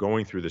back for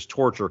going through this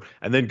torture,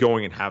 and then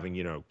going and having,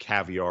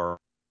 caviar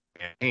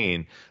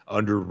champagne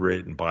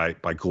underwritten by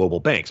global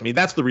banks. I mean,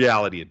 that's the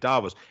reality at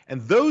Davos. And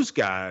those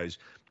guys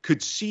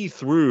could see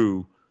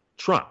through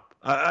Trump.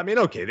 I mean,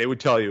 okay, they would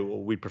tell you,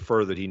 well, we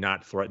prefer that he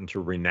not threaten to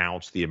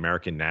renounce the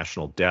American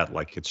national debt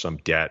like it's some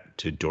debt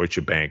to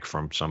Deutsche Bank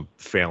from some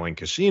failing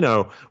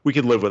casino. We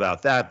could live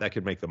without that. That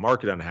could make the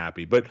market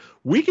unhappy. But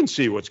we can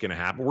see what's going to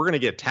happen. We're going to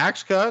get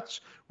tax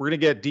cuts. We're going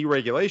to get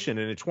deregulation. And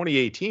in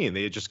 2018,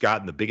 they had just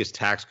gotten the biggest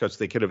tax cuts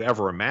they could have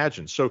ever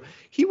imagined. So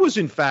he was,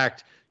 in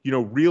fact,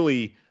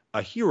 really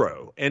a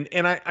hero. And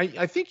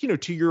I think,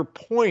 to your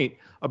point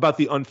about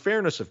the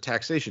unfairness of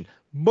taxation,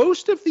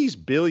 most of these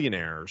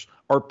billionaires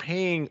are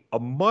paying a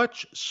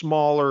much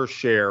smaller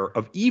share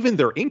of even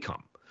their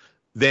income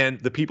than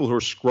the people who are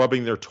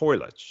scrubbing their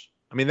toilets.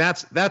 I mean,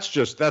 that's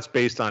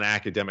based on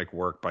academic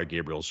work by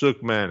Gabriel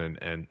Zuckman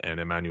and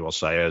Emmanuel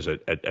Saez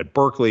at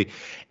Berkeley.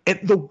 And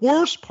the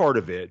worst part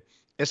of it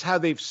is how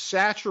they've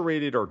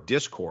saturated our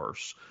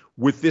discourse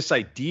with this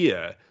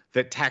idea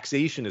that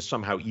taxation is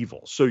somehow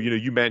evil. So,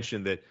 you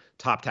mentioned that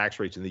top tax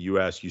rates in the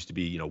U.S. used to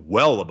be,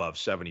 well above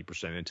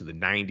 70% into the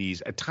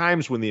 90s, at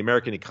times when the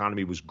American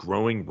economy was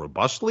growing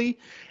robustly,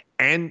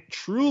 and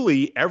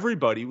truly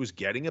everybody was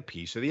getting a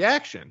piece of the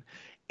action.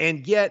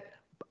 And yet,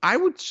 I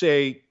would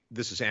say,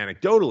 this is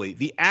anecdotally,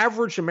 the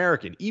average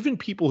American, even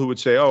people who would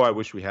say, oh, I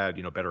wish we had,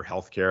 better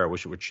health care. I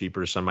wish it were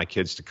cheaper to send my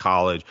kids to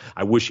college.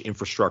 I wish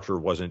infrastructure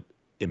wasn't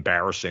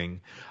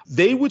embarrassing.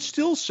 They would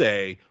still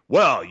say,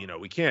 well,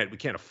 we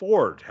can't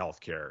afford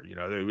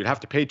healthcare. We'd have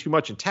to pay too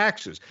much in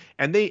taxes.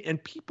 And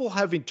people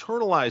have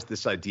internalized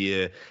this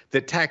idea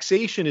that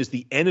taxation is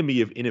the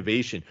enemy of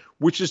innovation,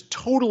 which is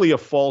totally a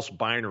false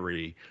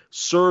binary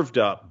served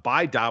up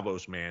by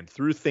Davos man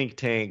through think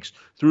tanks,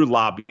 through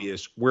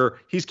lobbyists, where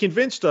he's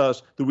convinced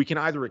us that we can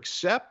either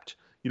accept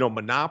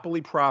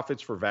monopoly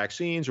profits for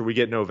vaccines, or we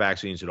get no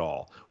vaccines at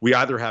all. We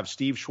either have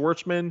Steve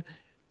Schwarzman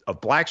of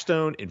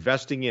Blackstone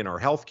investing in our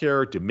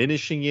healthcare,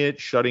 diminishing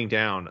it, shutting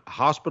down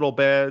hospital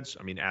beds.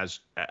 I mean, as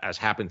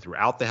happened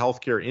throughout the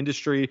healthcare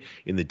industry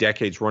in the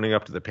decades running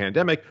up to the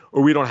pandemic,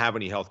 or we don't have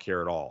any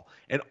healthcare at all.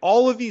 And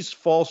all of these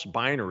false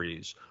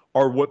binaries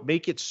are what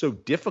make it so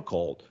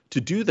difficult to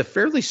do the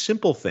fairly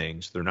simple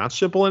things. They're not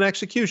simple in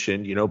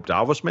execution.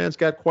 Davos man's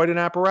got quite an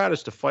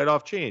apparatus to fight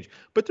off change,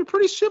 but they're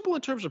pretty simple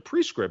in terms of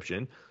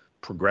prescription,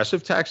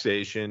 progressive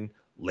taxation,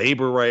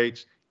 labor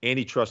rights,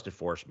 antitrust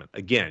enforcement.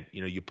 Again,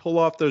 you pull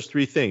off those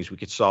three things, we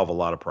could solve a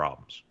lot of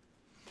problems.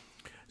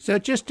 So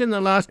just in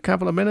the last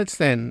couple of minutes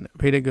then,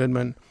 Peter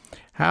Goodman,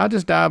 how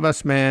does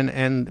Davos man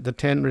and the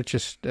 10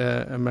 richest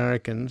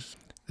Americans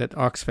that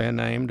Oxfam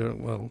named, or,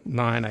 well,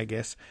 9, I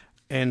guess,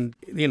 and,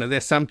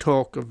 there's some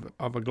talk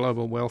of a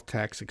global wealth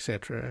tax,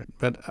 etc.,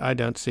 but I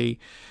don't see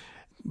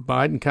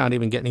Biden can't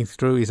even get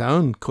through his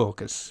own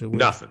caucus.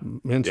 Nothing.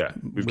 We've got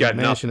Manchin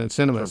nothing and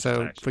Sinema,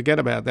 so forget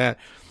about that.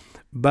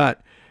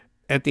 But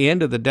at the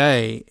end of the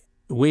day,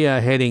 we are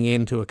heading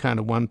into a kind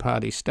of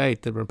one-party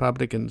state. The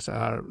Republicans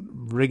are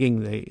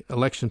rigging the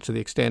elections to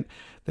the extent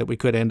that we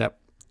could end up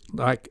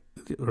like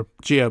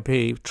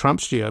GOP,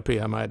 Trump's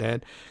GOP, I might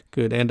add,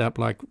 could end up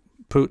like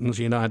Putin's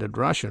United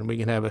Russia, and we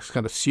can have a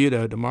kind of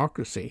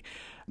pseudo-democracy.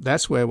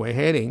 That's where we're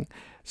heading.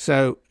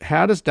 So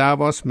how does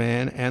Davos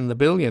man and the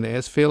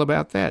billionaires feel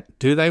about that?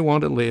 Do they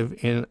want to live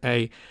in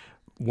a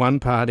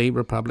one-party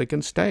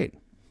Republican state?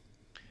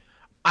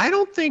 I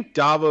don't think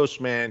Davos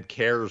man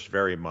cares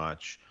very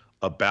much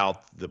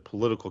about the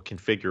political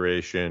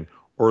configuration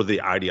or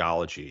the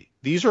ideology.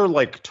 These are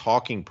like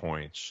talking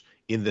points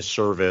in the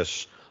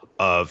service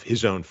of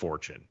his own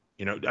fortune.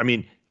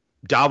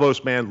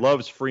 Davos man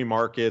loves free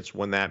markets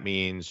when that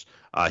means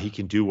he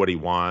can do what he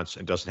wants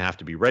and doesn't have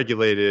to be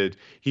regulated.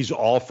 He's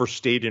all for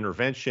state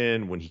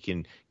intervention when he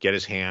can get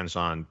his hands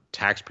on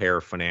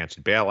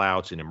taxpayer-financed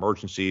bailouts in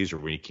emergencies, or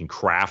when he can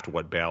craft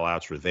what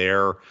bailouts are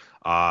there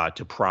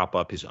to prop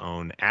up his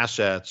own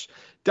assets.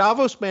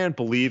 Davos man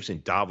believes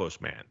in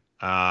Davos man,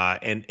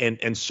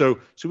 and so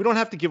we don't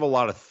have to give a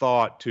lot of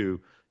thought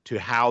to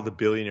how the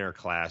billionaire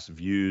class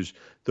views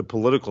the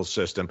political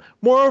system.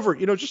 Moreover,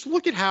 just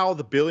look at how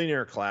the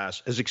billionaire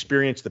class has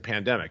experienced the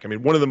pandemic. I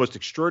mean, one of the most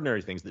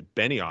extraordinary things that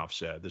Benioff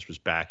said, this was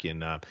back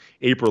in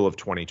April of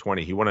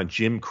 2020, he went on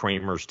Jim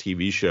Cramer's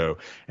TV show,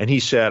 and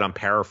he said, I'm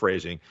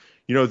paraphrasing,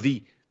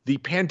 the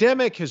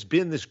pandemic has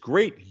been this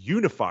great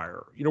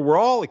unifier. We're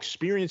all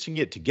experiencing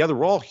it together.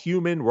 We're all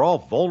human. We're all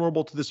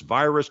vulnerable to this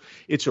virus.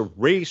 It's a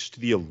race to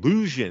the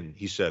illusion,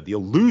 he said, the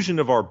illusion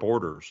of our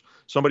borders.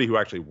 Somebody who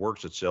actually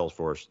works at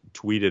Salesforce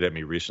tweeted at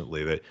me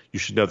recently that you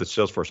should know that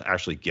Salesforce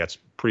actually gets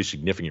pretty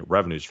significant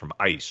revenues from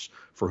ICE,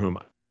 for whom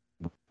I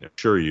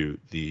assure you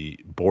the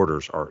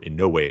borders are in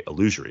no way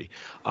illusory.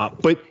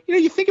 But,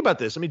 you think about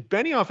this. I mean,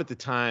 Benioff at the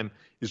time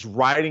is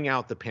riding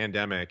out the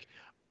pandemic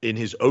in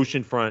his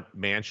oceanfront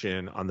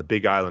mansion on the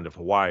Big Island of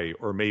Hawaii,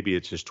 or maybe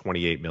it's his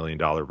 $28 million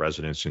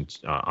residence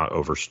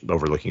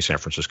overlooking San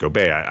Francisco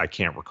Bay. I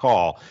can't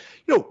recall.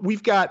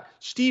 We've got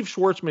Steve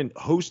Schwarzman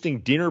hosting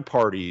dinner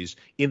parties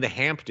in the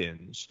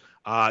Hamptons,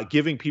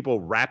 giving people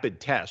rapid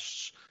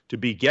tests to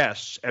be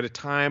guests at a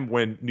time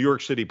when New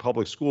York City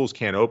public schools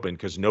can't open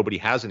because nobody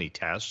has any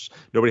tests.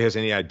 Nobody has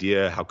any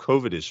idea how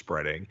COVID is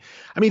spreading.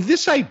 I mean,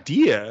 this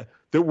idea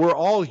that we're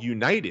all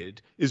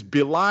united is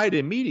belied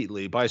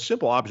immediately by a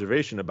simple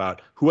observation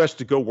about who has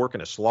to go work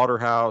in a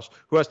slaughterhouse,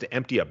 who has to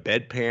empty a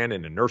bedpan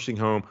in a nursing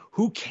home,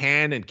 who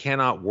can and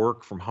cannot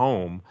work from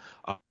home,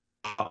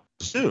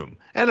 Zoom.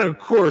 And of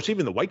course,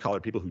 even the white collar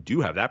people who do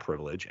have that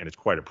privilege, and it's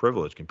quite a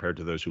privilege compared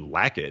to those who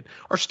lack it,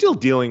 are still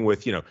dealing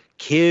with,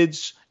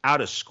 kids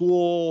out of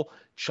school,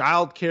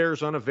 childcare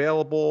is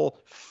unavailable,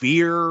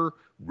 fear,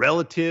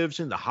 relatives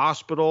in the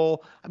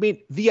hospital. I mean,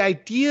 the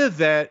idea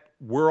that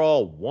we're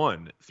all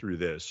one through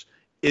this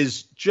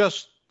is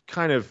just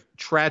kind of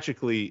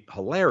tragically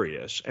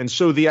hilarious. And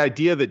so the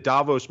idea that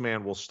Davos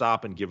man will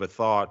stop and give a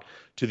thought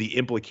to the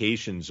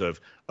implications of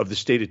the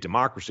state of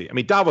democracy. I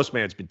mean, Davos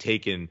man's been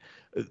taking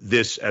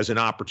this as an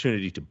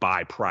opportunity to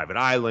buy private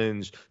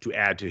islands, to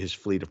add to his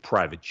fleet of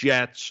private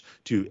jets,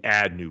 to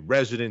add new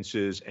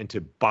residences, and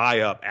to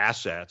buy up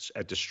assets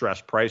at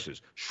distressed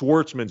prices.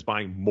 Schwartzman's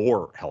buying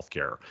more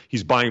healthcare.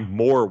 He's buying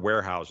more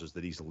warehouses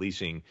that he's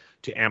leasing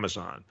to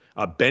Amazon.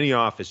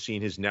 Benioff has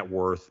seen his net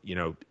worth,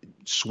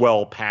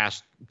 swell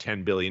past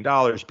 $10 billion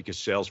because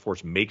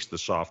Salesforce makes the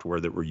software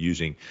that we're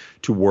using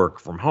to work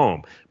from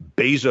home.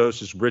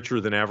 Bezos is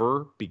richer than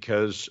ever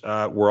because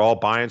we're all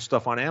buying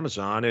stuff on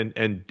Amazon,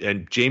 and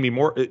Jamie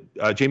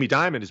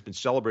Dimon has been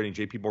celebrating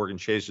J.P. Morgan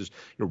Chase's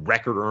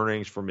record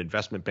earnings from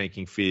investment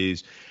banking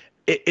fees.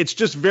 it's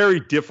just very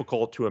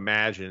difficult to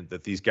imagine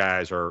that these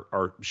guys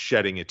are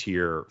shedding a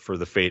tear for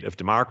the fate of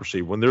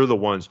democracy when they're the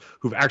ones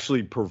who've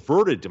actually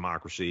perverted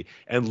democracy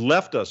and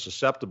left us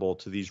susceptible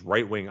to these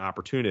right-wing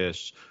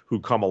opportunists who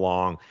come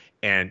along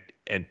and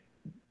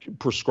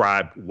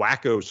prescribe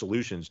wacko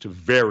solutions to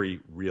very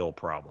real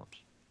problems.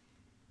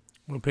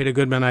 Well, Peter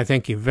Goodman, I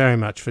thank you very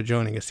much for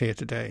joining us here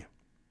today.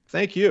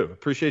 Thank you.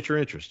 Appreciate your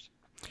interest.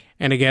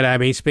 And again, I've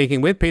been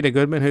speaking with Peter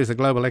Goodman, who's the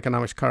global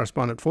economics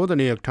correspondent for the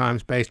New York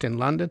Times based in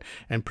London,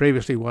 and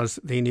previously was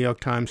the New York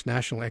Times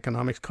national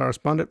economics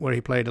correspondent, where he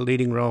played a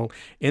leading role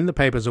in the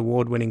paper's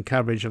award-winning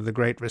coverage of the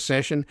Great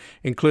Recession,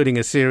 including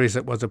a series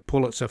that was a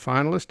Pulitzer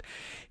finalist.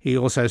 He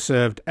also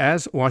served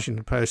as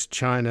Washington Post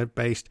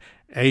China-based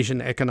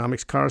Asian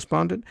economics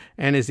correspondent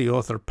and is the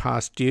author of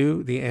Past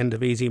Due, The End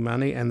of Easy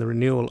Money and the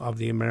Renewal of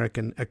the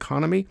American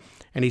Economy.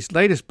 And his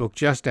latest book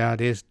just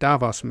out is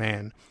Davos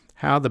Man,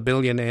 How the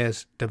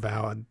Billionaires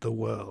Devoured the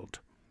World.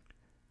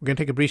 We're going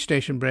to take a brief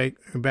station break.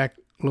 We're back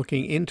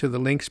looking into the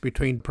links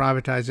between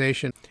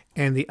privatization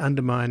and the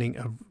undermining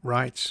of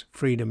rights,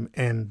 freedom,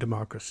 and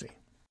democracy.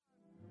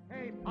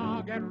 Hey,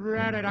 Paul, get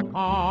ready to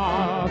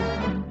call,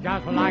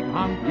 just like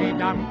Humpty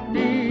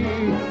Dumpty.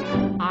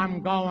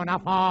 I'm going to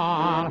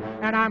fall,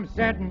 and I'm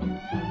sitting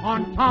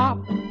on top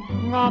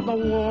of the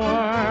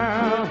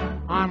world.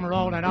 I'm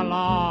rolling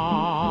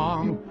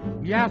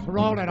along, yes,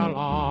 rolling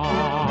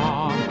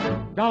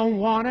along. Don't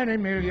want any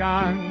million,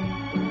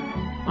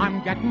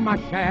 I'm getting my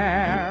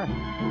share.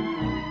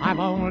 I've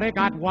only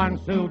got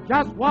one suit,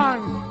 just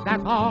one,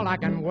 that's all I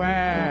can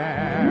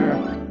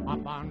wear. A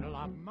bundle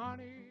of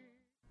money.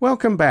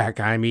 Welcome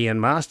back. I'm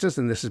Ian Masters,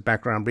 and this is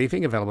Background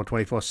Briefing, available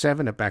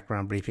 24/7 at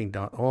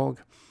backgroundbriefing.org.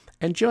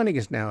 And joining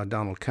us now are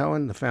Donald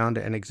Cohen, the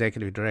founder and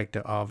executive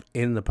director of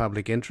In the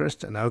Public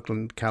Interest, an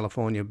Oakland,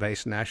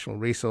 California-based national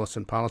resource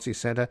and policy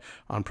center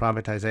on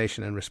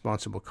privatization and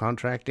responsible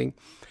contracting.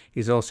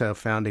 He's also a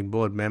founding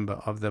board member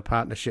of the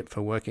Partnership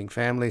for Working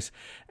Families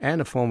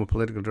and a former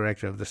political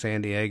director of the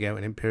San Diego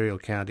and Imperial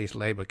Counties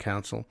Labor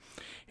Council.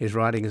 His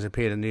writing has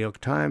appeared in the New York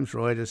Times,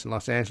 Reuters,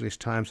 Los Angeles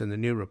Times, and the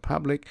New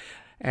Republic,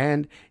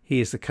 and he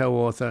is the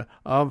co-author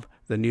of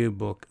the new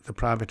book, The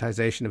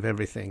Privatization of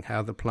Everything,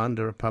 How the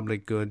Plunder of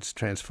Public Goods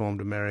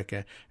Transformed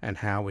America and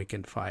How We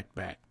Can Fight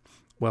Back.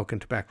 Welcome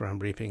to Background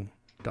Briefing,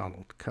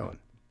 Donald Cohen.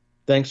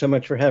 Thanks so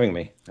much for having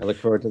me. I look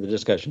forward to the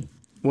discussion.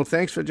 Well,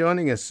 thanks for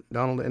joining us,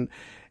 Donald. And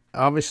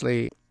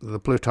obviously, the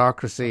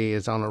plutocracy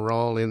is on a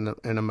roll in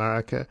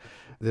America.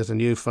 There's a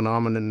new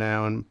phenomenon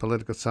now in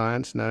political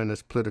science known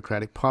as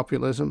plutocratic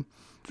populism,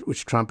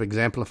 which Trump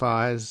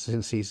exemplifies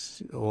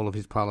since all of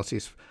his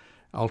policies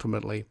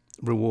ultimately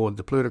reward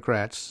the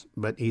plutocrats,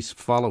 but his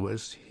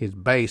followers, his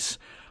base,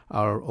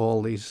 are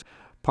all these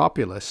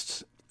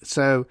populists.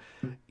 So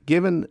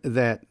given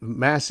that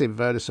massive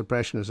voter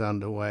suppression is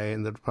underway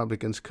and the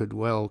Republicans could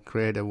well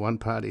create a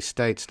one-party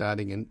state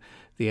starting in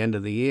the end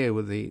of the year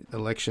with the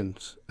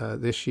elections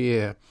this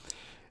year,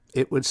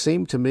 it would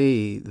seem to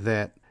me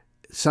that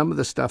some of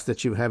the stuff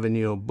that you have in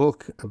your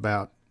book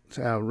about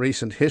our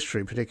recent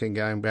history, particularly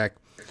going back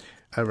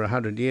over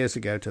 100 years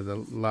ago to the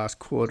last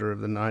quarter of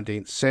the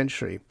 19th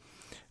century,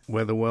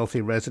 where the wealthy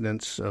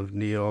residents of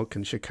New York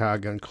and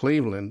Chicago and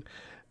Cleveland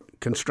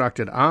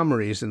constructed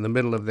armories in the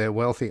middle of their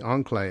wealthy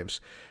enclaves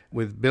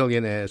with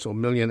billionaires or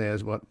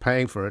millionaires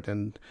paying for it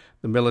and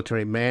the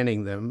military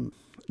manning them.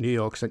 New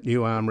York's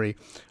new armory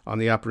on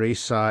the Upper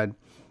East Side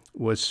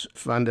was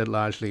funded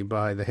largely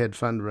by the head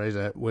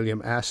fundraiser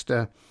William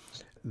Astor.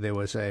 There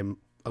was a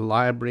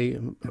library,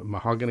 a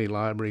mahogany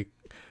library,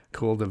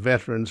 called the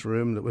Veterans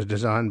Room that was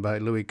designed by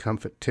Louis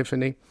Comfort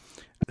Tiffany.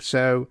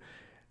 So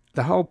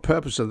the whole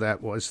purpose of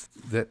that was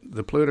that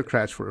the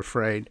plutocrats were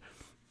afraid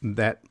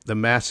that the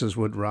masses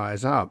would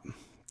rise up.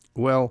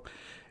 Well,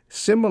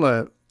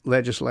 similar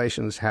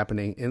legislation is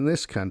happening in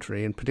this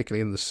country, and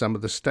particularly in some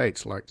of the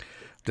states like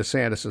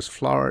DeSantis'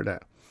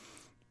 Florida.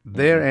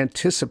 They're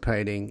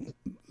anticipating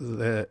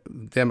the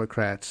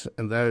Democrats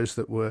and those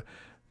that were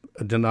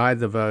denied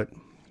the vote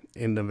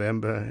in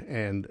November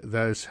and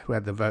those who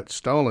had the vote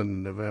stolen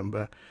in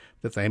November,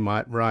 that they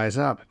might rise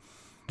up.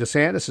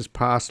 DeSantis has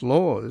passed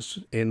laws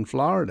in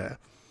Florida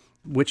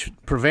which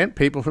prevent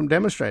people from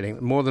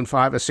demonstrating, more than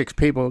 5 or 6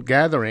 people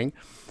gathering.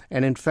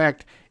 And in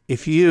fact,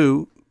 if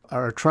you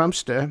are a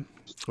Trumpster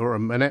or a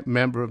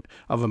member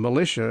of a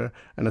militia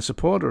and a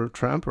supporter of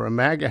Trump or a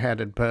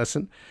MAGA-hatted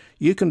person,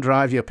 you can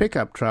drive your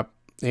pickup truck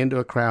into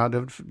a crowd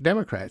of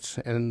Democrats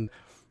and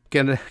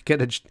get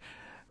a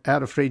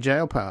out-of-free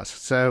jail pass.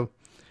 So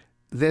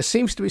there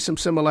seems to be some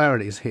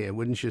similarities here,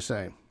 wouldn't you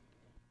say?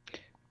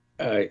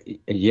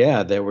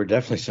 Yeah, there were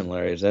definitely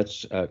similarities.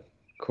 That's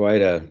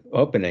quite a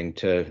opening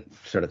to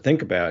sort of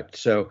think about.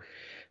 So,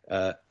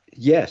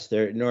 yes,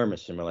 there are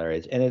enormous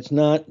similarities, and it's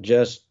not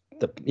just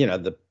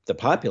the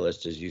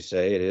populists, as you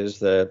say. It is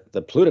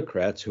the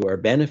plutocrats who are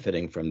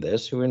benefiting from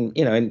this, who in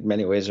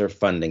many ways are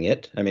funding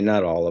it. I mean,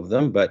 not all of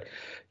them, but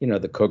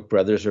the Koch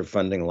brothers are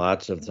funding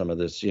lots of some of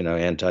this,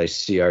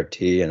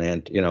 anti-CRT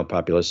and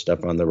populist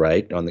stuff on the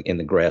right, in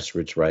the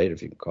grassroots right,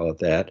 if you can call it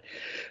that.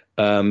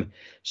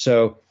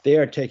 So they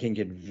are taking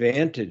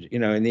advantage.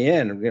 In the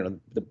end,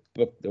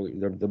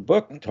 the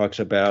book talks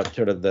about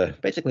sort of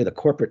basically the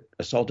corporate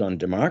assault on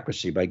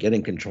democracy by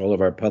getting control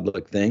of our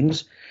public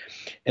things,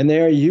 and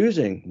they are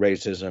using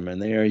racism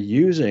and they are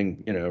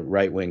using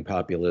right-wing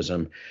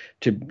populism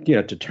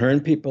to turn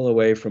people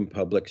away from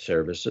public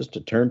services,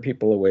 to turn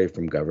people away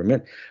from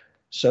government,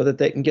 so that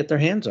they can get their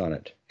hands on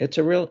it. It's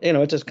a real,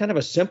 it's a kind of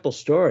a simple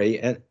story.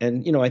 And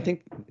I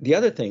think the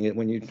other thing,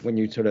 when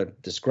you sort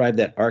of describe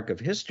that arc of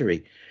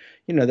history,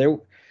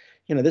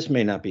 this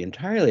may not be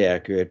entirely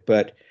accurate,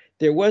 but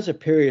there was a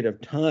period of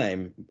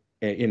time,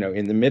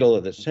 in the middle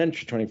of the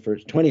century,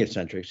 20th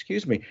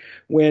century,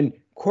 when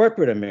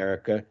corporate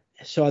America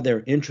saw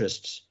their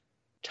interests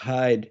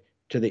tied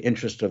to the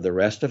interest of the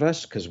rest of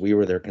us because we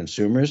were their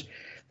consumers.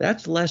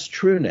 That's less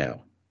true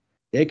now.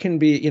 They can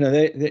be,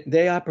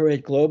 they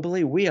operate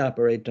globally. We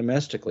operate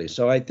domestically.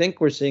 So I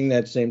think we're seeing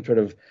that same sort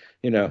of,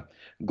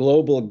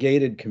 global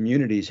gated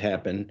communities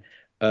happen,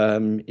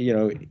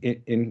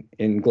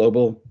 in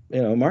global,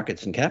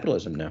 markets and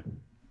capitalism now.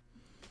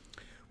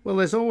 Well,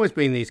 there's always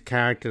been these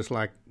characters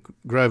like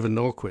Grover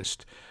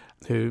Norquist,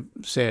 who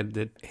said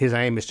that his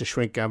aim is to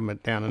shrink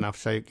government down enough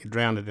so you could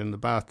drown it in the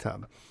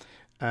bathtub.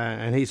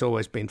 And he's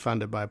always been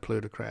funded by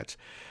plutocrats.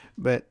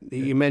 But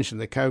you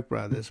mentioned the Koch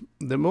brothers.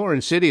 The more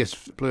insidious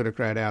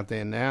plutocrat out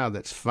there now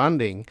that's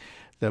funding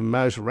the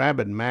most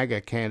rabid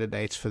MAGA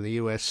candidates for the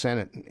U.S.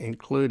 Senate,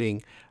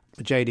 including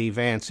J.D.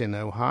 Vance in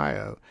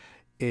Ohio,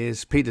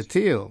 is Peter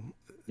Thiel.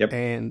 Yep.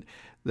 And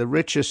the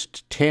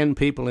richest 10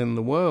 people in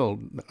the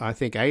world, I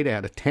think 8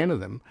 out of 10 of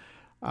them,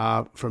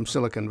 are from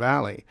Silicon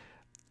Valley.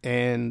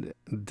 And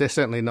they're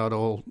certainly not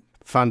all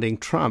funding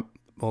Trump,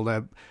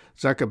 although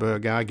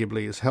Zuckerberg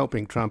arguably is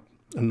helping Trump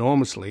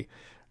enormously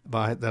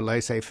by the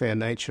laissez-faire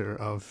nature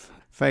of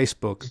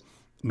Facebook,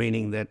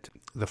 meaning that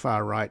the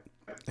far right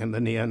and the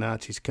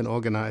neo-Nazis can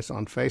organize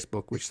on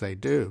Facebook, which they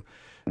do.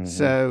 Mm-hmm.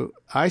 So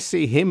I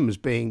see him as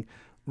being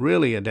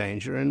really a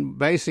danger. And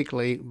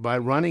basically, by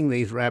running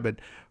these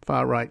rabid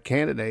far-right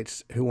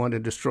candidates who want to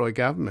destroy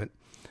government,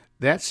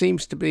 that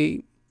seems to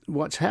be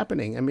what's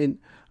happening. I mean,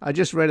 I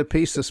just read a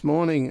piece this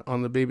morning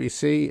on the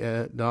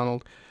BBC,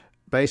 Donald,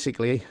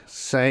 basically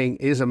saying,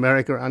 is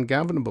America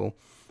ungovernable?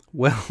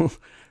 Well,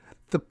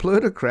 the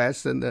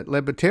plutocrats and the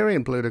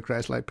libertarian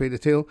plutocrats like Peter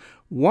Thiel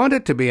want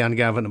it to be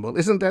ungovernable.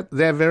 Isn't that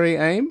their very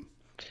aim?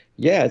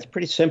 Yeah, it's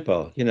pretty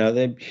simple. I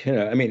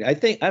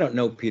don't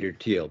know Peter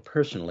Thiel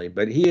personally,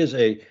 but he is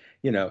a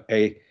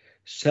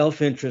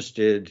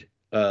self-interested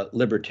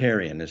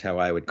libertarian is how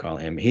I would call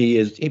him.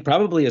 He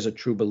probably is a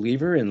true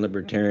believer in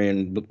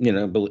libertarian,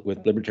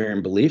 with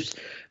libertarian beliefs,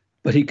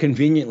 but he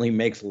conveniently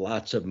makes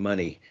lots of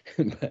money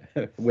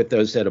with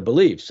those set of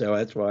beliefs. So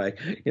that's why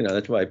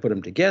I put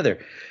them together.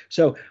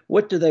 So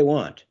what do they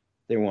want?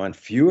 They want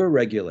fewer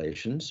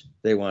regulations.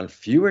 They want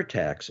fewer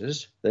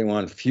taxes. They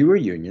want fewer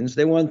unions.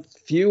 They want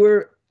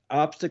fewer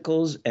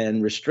obstacles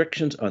and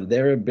restrictions on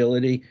their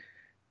ability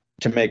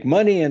to make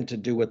money and to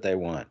do what they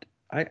want.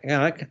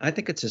 I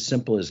think it's as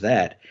simple as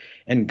that.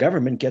 And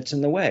government gets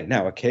in the way.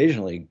 Now,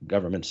 occasionally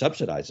government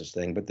subsidizes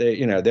things, but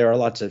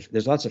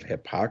there's lots of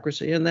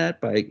hypocrisy in that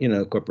by,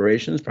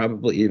 corporations,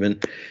 probably even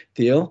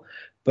Thiel.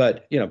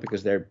 But,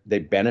 because they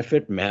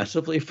benefit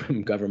massively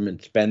from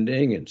government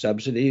spending and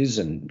subsidies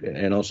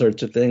and all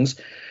sorts of things.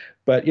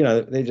 But,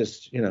 they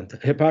just,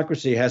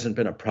 hypocrisy hasn't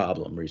been a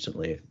problem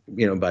recently,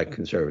 by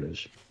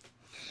conservatives.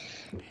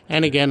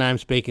 And again, I'm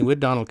speaking with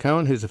Donald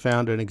Cohen, who's the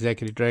founder and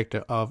executive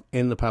director of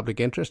In the Public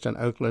Interest, an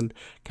Oakland,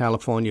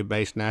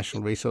 California-based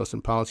National Resource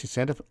and Policy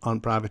Center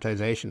on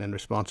Privatization and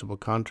Responsible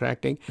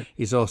Contracting.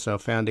 He's also a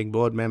founding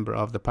board member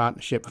of the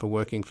Partnership for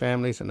Working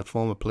Families and a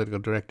former political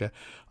director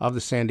of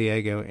the San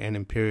Diego and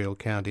Imperial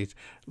Counties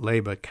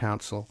Labor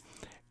Council.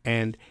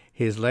 And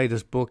his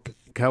latest book,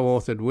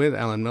 co-authored with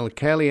Alan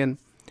Milkalian,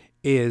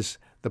 is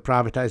The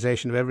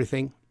Privatization of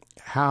Everything,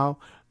 How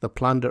the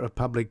Plunder of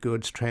Public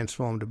Goods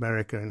Transformed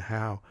America and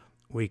How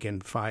We Can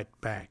Fight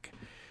Back.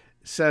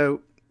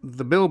 So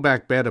the Build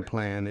Back Better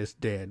plan is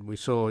dead. We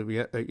saw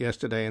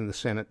yesterday in the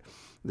Senate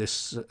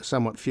this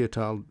somewhat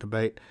futile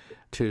debate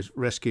to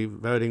rescue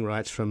voting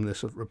rights from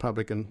this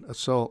Republican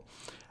assault,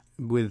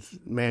 with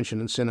Manchin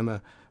and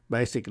Sinema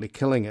basically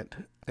killing it.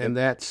 And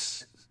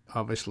that's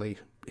obviously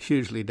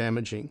hugely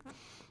damaging.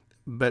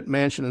 But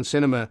Manchin and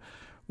Sinema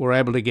were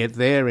able to get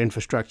their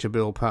infrastructure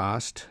bill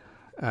passed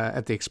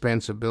at the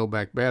expense of Build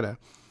Back Better.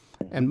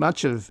 And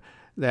much of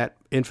that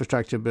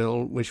infrastructure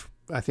bill, which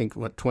I think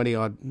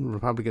 20-odd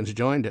Republicans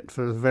joined it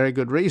for a very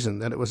good reason,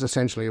 that it was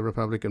essentially a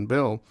Republican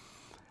bill.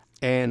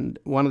 And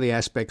one of the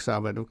aspects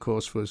of it, of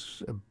course,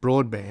 was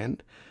broadband.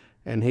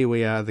 And here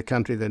we are, the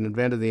country that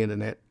invented the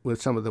internet, with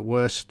some of the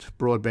worst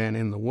broadband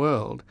in the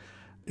world.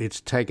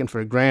 It's taken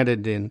for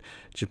granted in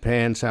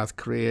Japan, South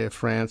Korea,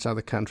 France,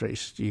 other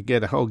countries. You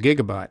get a whole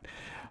gigabyte,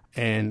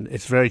 and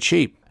it's very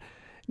cheap.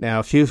 Now,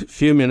 a few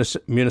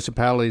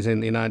municipalities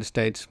in the United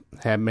States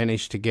have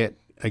managed to get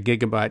a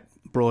gigabyte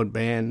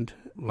broadband,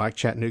 like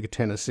Chattanooga,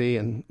 Tennessee,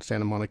 and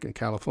Santa Monica,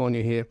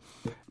 California here.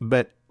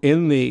 But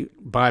in the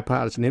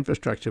bipartisan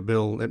infrastructure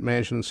bill that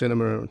Manchin and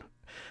Sinema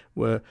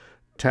were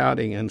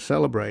touting and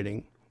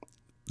celebrating.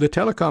 The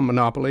telecom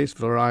monopolies,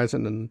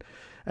 Verizon and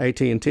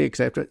AT&T,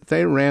 etc.,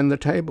 they ran the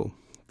table.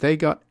 They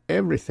got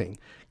everything.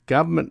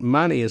 Government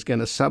money is going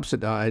to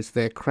subsidize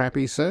their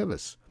crappy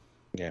service.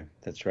 Yeah,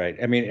 that's right.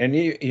 I mean,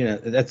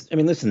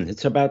 and listen,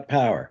 it's about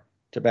power.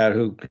 It's about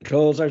who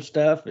controls our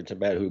stuff. It's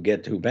about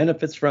who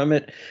benefits from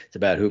it. It's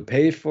about who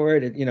pays for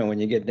it. When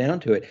you get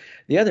down to it,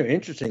 the other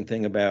interesting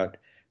thing about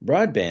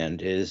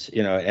broadband is,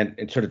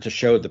 and sort of to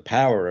show the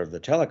power of the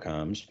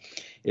telecoms,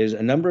 is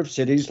a number of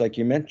cities, like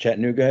you mentioned,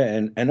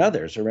 Chattanooga and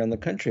others around the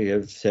country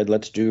have said,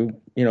 let's do,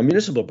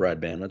 municipal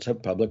broadband. Let's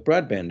have public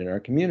broadband in our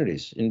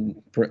communities.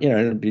 And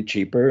it'll be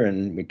cheaper,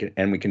 and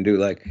we can do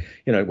like,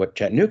 what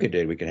Chattanooga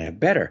did. We can have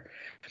better.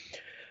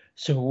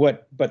 So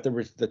but the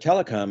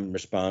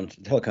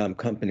telecom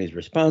company's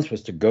response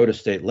was to go to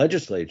state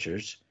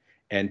legislatures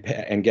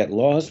and get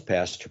laws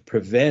passed to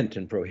prevent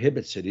and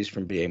prohibit cities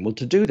from being able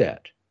to do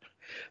that.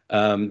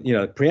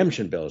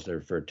 Preemption bills, they're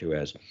referred to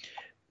as.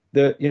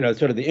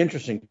 Sort of the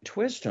interesting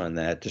twist on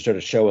that, to sort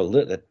of show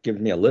that gives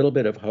me a little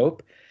bit of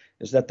hope,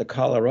 is that the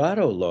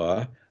Colorado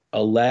law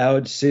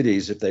allowed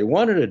cities, if they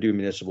wanted to do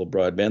municipal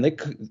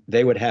broadband,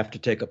 they would have to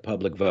take a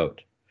public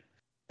vote.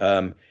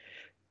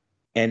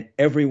 And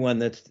everyone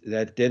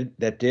that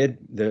did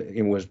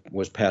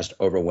was passed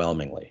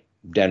overwhelmingly.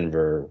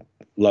 Denver,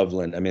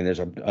 Loveland. I mean, there's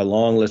a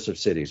long list of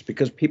cities,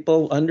 because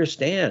people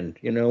understand,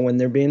 when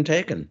they're being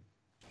taken.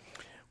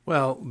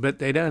 Well, but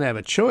they don't have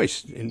a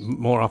choice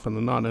more often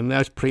than not. And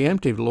those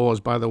preemptive laws,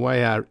 by the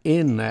way, are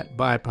in that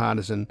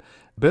bipartisan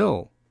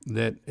bill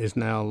that is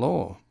now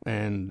law.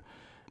 And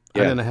I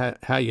don't know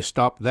how you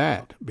stop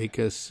that,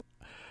 because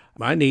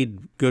I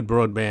need good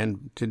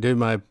broadband to do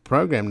my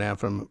program now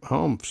from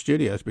home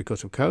studios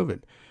because of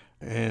COVID.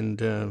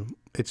 And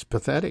it's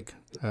pathetic.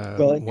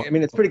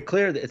 It's pretty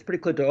clear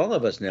to all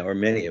of us now, or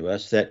many of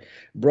us, that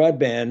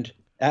broadband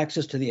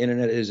access to the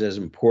internet is as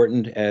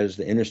important as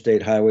the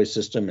interstate highway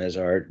system, as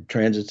our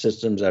transit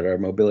systems, as our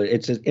mobility.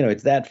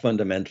 It's that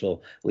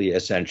fundamentally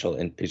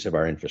essential piece of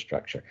our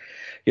infrastructure.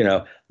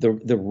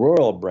 The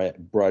rural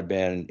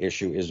broadband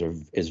issue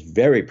is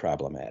very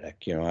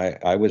problematic.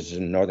 I was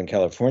in Northern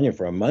California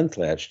for a month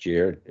last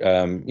year.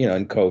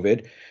 In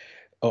COVID,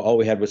 all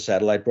we had was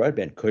satellite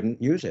broadband. Couldn't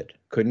use it.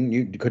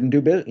 Couldn't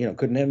do business.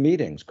 Couldn't have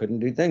meetings. Couldn't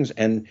do things.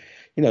 And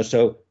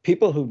so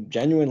people who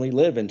genuinely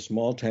live in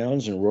small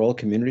towns and rural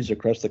communities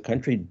across the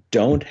country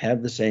don't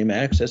have the same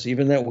access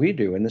even that we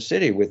do in the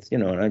city with,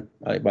 and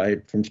I buy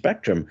it from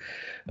Spectrum.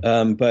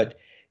 But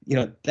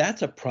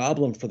that's a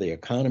problem for the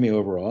economy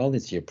overall.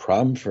 It's a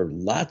problem for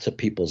lots of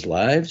people's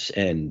lives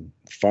and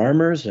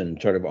farmers and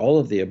sort of all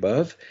of the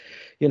above.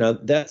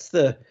 That's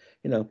the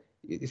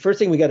first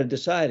thing we got to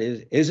decide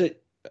is it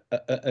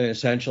an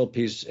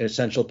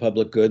essential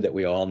public good that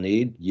we all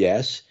need?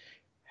 Yes.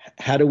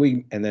 How do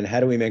we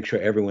make sure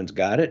everyone's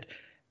got it?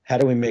 How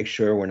do we make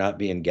sure we're not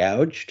being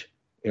gouged,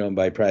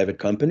 by private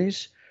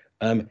companies?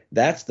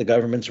 That's the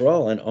government's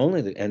role, and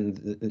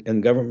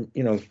and government,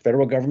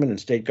 federal government and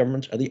state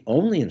governments are the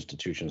only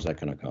institutions that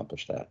can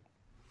accomplish that.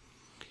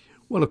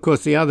 Well, of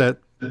course, the other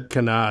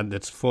canard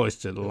that's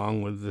foisted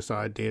along with this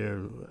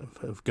idea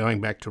of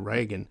going back to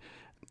Reagan,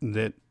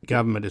 that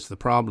government is the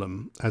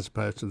problem as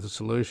opposed to the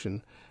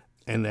solution,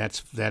 and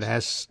that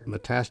has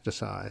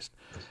metastasized.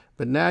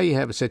 But now you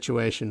have a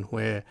situation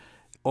where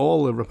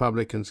all the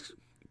Republicans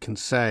can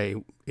say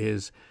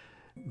is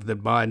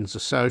that Biden's a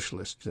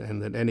socialist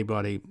and that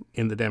anybody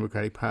in the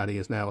Democratic Party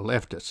is now a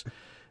leftist,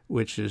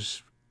 which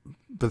is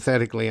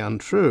pathetically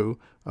untrue,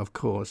 of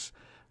course.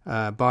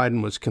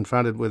 Biden was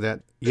confronted with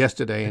that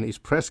yesterday in his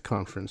press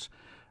conference.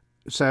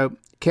 So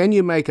can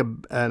you make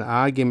an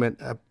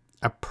argument,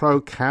 a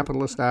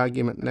pro-capitalist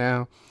argument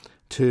now,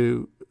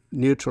 to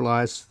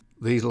neutralize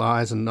these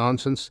lies and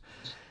nonsense?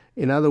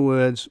 In other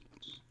words,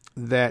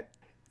 that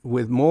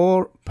with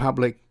more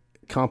public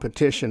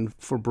competition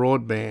for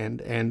broadband,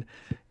 and,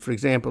 for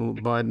example,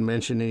 Biden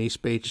mentioned in his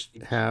speech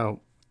how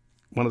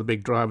one of the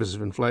big drivers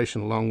of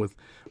inflation, along with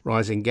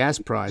rising gas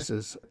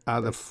prices,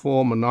 are the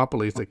four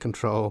monopolies that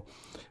control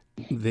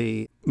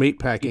the meat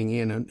packing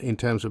in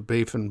terms of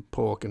beef and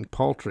pork and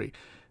poultry.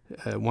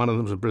 One of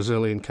them is a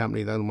Brazilian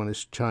company, the other one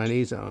is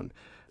Chinese-owned.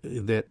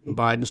 That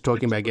Biden's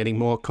talking about getting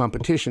more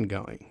competition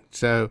going.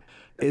 So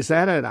is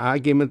that an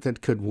argument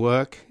that could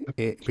work?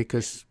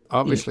 Because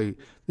obviously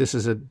this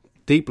is a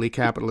deeply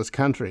capitalist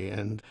country,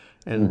 and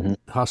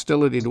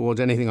hostility towards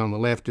anything on the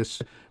left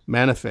is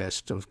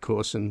manifest, of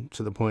course, and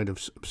to the point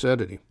of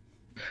absurdity.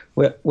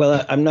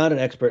 Well, I'm not an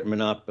expert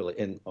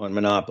on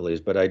monopolies,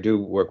 but I do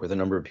work with a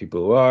number of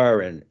people who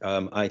are, and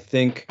I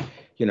think,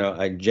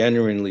 I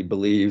genuinely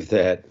believe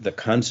that the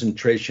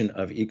concentration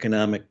of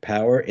economic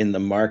power in the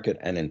market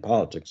and in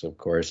politics, of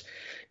course,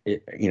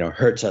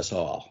 hurts us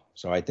all.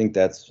 So I think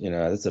that's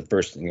the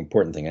first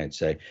important thing I'd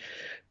say.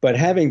 But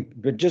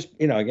just,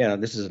 again,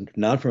 this is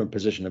not from a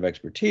position of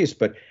expertise,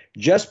 but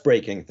just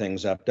breaking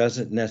things up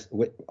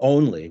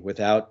only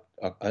without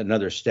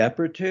another step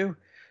or two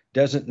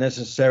doesn't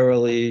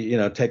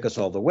necessarily, take us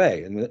all the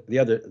way. And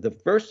the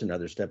first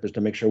another step is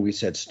to make sure we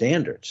set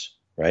standards,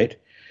 right?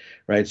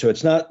 right? So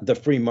it's not the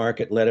free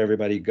market, let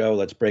everybody go,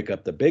 let's break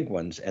up the big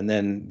ones, and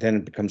then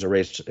it becomes a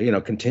race,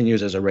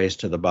 continues as a race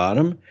to the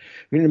bottom.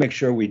 We need to make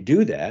sure we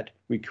do that.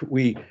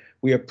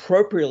 We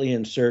appropriately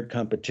insert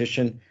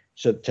competition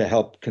so to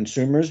help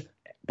consumers,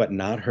 but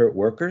not hurt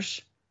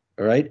workers,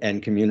 all right,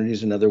 and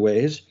communities in other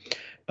ways.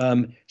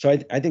 So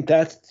I think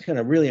that's kind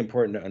of really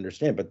important to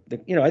understand. But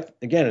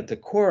again, at the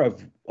core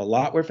of a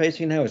lot we're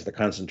facing now is the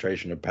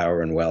concentration of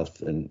power and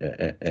wealth, and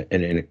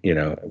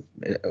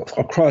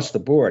across the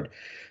board.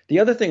 The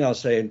other thing I'll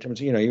say in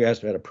terms of you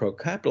asked about a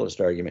pro-capitalist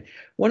argument.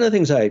 One of the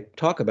things I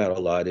talk about a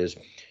lot is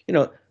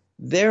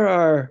there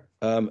are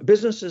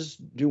businesses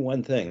do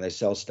one thing: they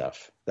sell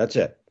stuff. That's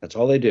it. That's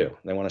all they do.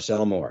 They want to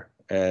sell more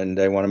and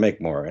they want to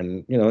make more,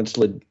 and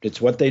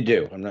it's what they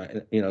do. I'm not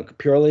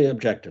purely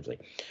objectively.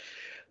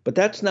 But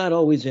that's not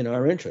always in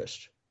our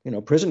interest.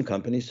 Prison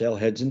companies sell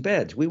heads in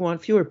beds. We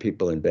want fewer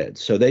people in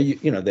beds. So they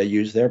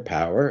use their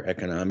power,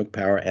 economic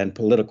power and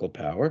political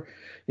power,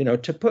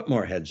 to put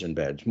more heads in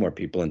beds, more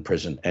people in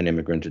prison and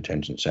immigrant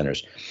detention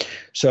centers.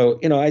 So,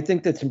 I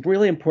think that's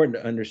really important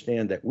to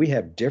understand that we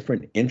have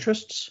different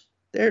interests.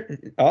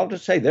 I'll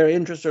just say their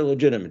interests are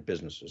legitimate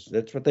businesses.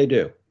 That's what they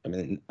do. I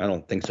mean, I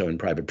don't think so in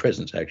private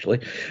prisons,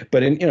 actually,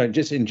 but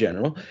just in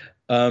general.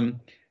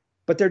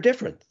 But they're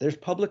different. There's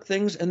public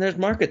things and there's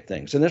market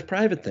things and there's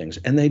private things,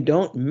 and they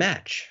don't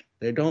match.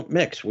 They don't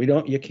mix.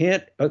 You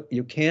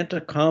can't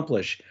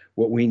accomplish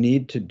what we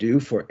need to do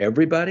for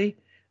everybody,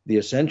 the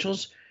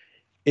essentials,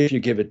 if you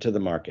give it to the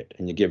market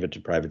and you give it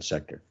to private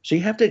sector. So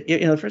you have to,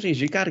 the first thing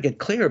is you got to get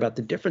clear about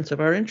the difference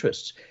of our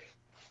interests.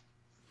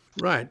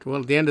 Right.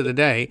 Well, at the end of the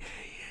day,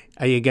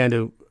 are you going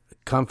to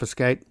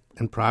confiscate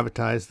and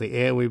privatize the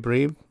air we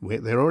breathe?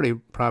 They're already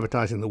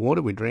privatizing the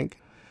water we drink.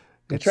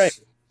 That's right.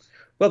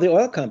 Well, the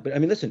oil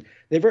company, listen,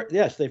 they've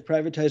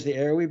privatized the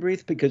air we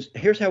breathe, because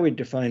here's how we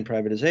define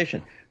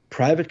privatization.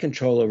 Private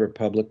control over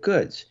public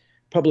goods.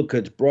 Public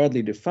goods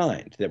broadly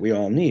defined that we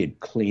all need: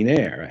 clean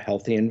air, a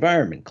healthy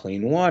environment,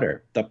 clean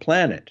water, the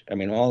planet.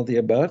 All of the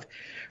above.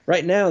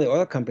 Right now, the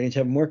oil companies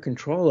have more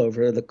control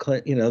over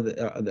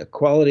the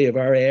quality of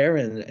our air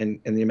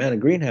and the amount of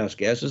greenhouse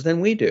gases than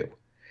we do.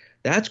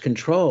 That's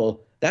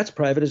control. That's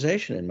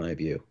privatization, in my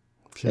view.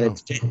 Sure.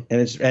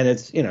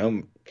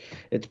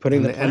 It's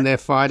putting and they're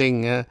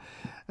fighting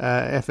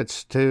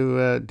efforts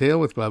to deal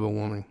with global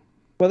warming.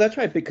 Well, that's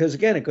right, because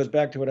again, it goes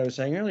back to what I was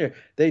saying earlier.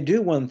 They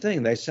do one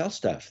thing: they sell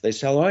stuff, they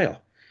sell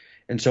oil,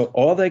 and so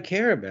all they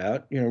care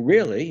about,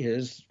 really,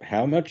 is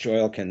how much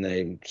oil can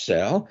they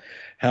sell,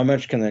 how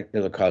much can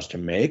it cost to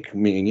make.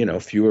 Meaning,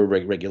 fewer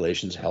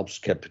regulations helps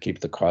keep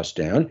the cost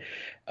down.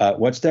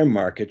 What's their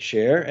market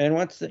share, and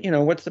what's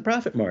the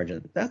profit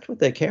margin? That's what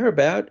they care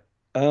about.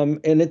 And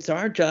it's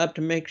our job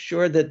to make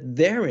sure that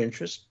their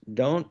interests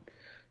don't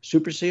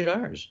supersede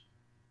ours.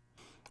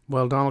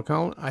 Well, Donald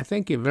Cohen, I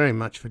thank you very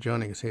much for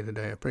joining us here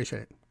today. I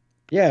appreciate it.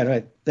 Yeah, and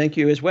I thank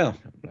you as well.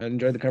 I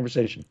enjoyed the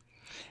conversation.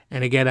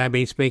 And again, I've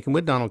been speaking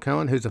with Donald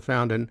Cohen, who's the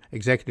founder and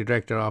executive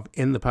director of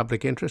In the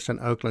Public Interest, an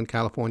Oakland,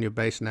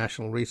 California-based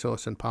National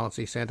Resource and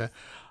Policy Center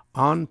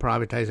on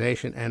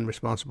privatization and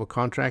responsible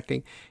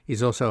contracting.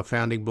 He's also a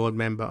founding board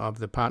member of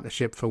the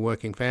Partnership for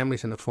Working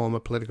Families and a former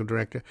political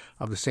director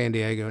of the San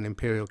Diego and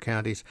Imperial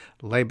Counties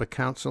Labor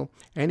Council.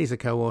 And he's a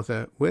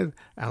co-author with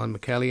Alan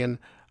McKellian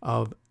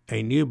of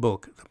a new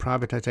book, The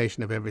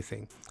Privatization of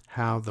Everything: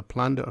 How the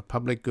Plunder of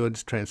Public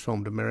Goods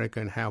Transformed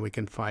America and How We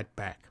Can Fight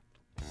Back.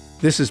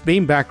 This has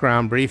been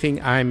Background Briefing.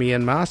 I'm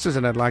Ian Masters,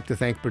 and I'd like to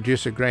thank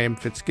producer Graham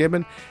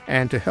Fitzgibbon.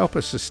 And to help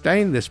us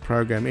sustain this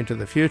program into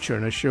the future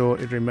and assure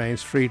it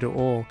remains free to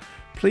all,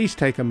 please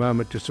take a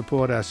moment to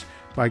support us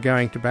by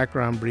going to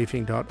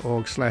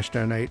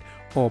backgroundbriefing.org/donate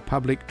or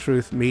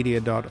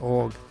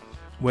publictruthmedia.org,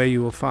 where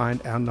you will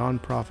find our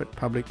non-profit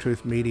Public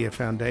Truth Media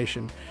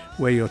Foundation,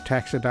 where your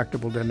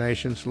tax-deductible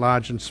donations,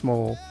 large and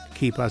small,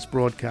 keep us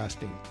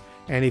broadcasting.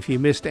 And if you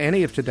missed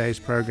any of today's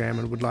program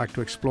and would like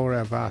to explore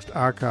our vast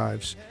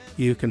archives,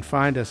 you can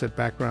find us at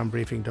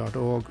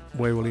backgroundbriefing.org,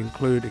 where we'll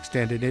include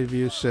extended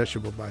interviews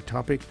searchable by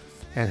topic,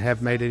 and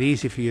have made it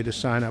easy for you to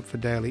sign up for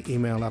daily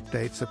email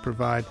updates that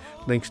provide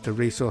links to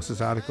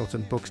resources, articles,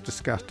 and books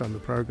discussed on the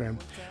program.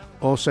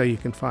 Also, you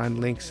can find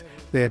links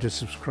there to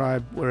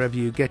subscribe wherever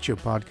you get your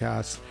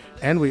podcasts,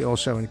 and we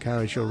also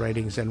encourage your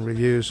ratings and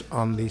reviews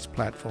on these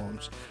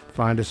platforms.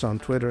 Find us on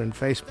Twitter and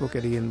Facebook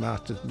at Ian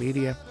Masters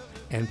Media,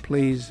 and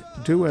please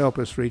do help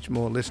us reach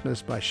more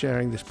listeners by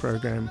sharing this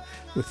program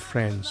with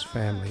friends,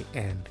 family,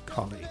 and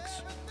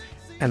colleagues.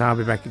 And I'll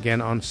be back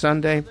again on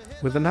Sunday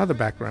with another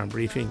background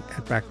briefing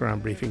at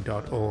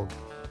backgroundbriefing.org.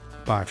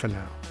 Bye for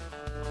now.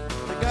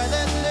 The guy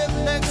that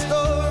lived next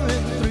door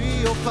in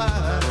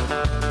 305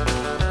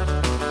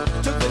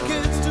 took the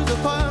kids to the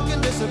park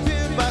and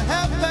disappeared by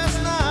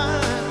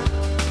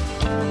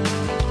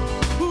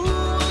 9:30.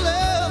 Who'll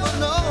ever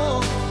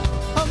know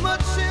how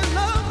much she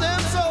loved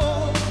them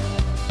so?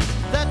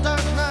 That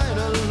dark night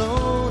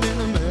alone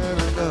in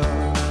America.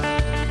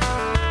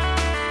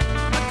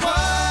 A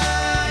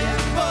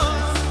quiet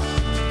voice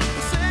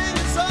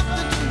singing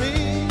something to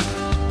me,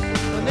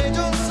 an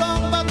angel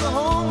song about the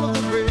home of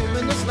the brave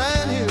in this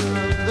land here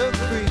of the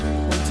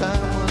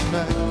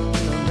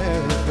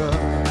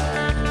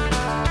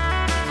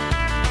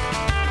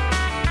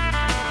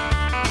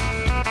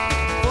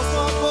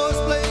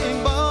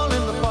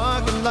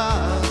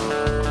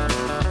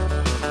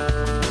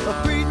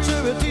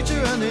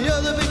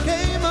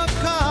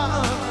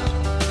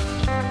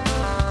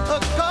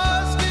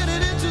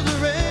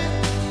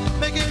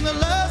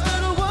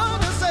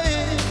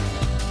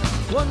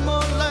One more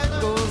light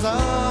goes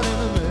out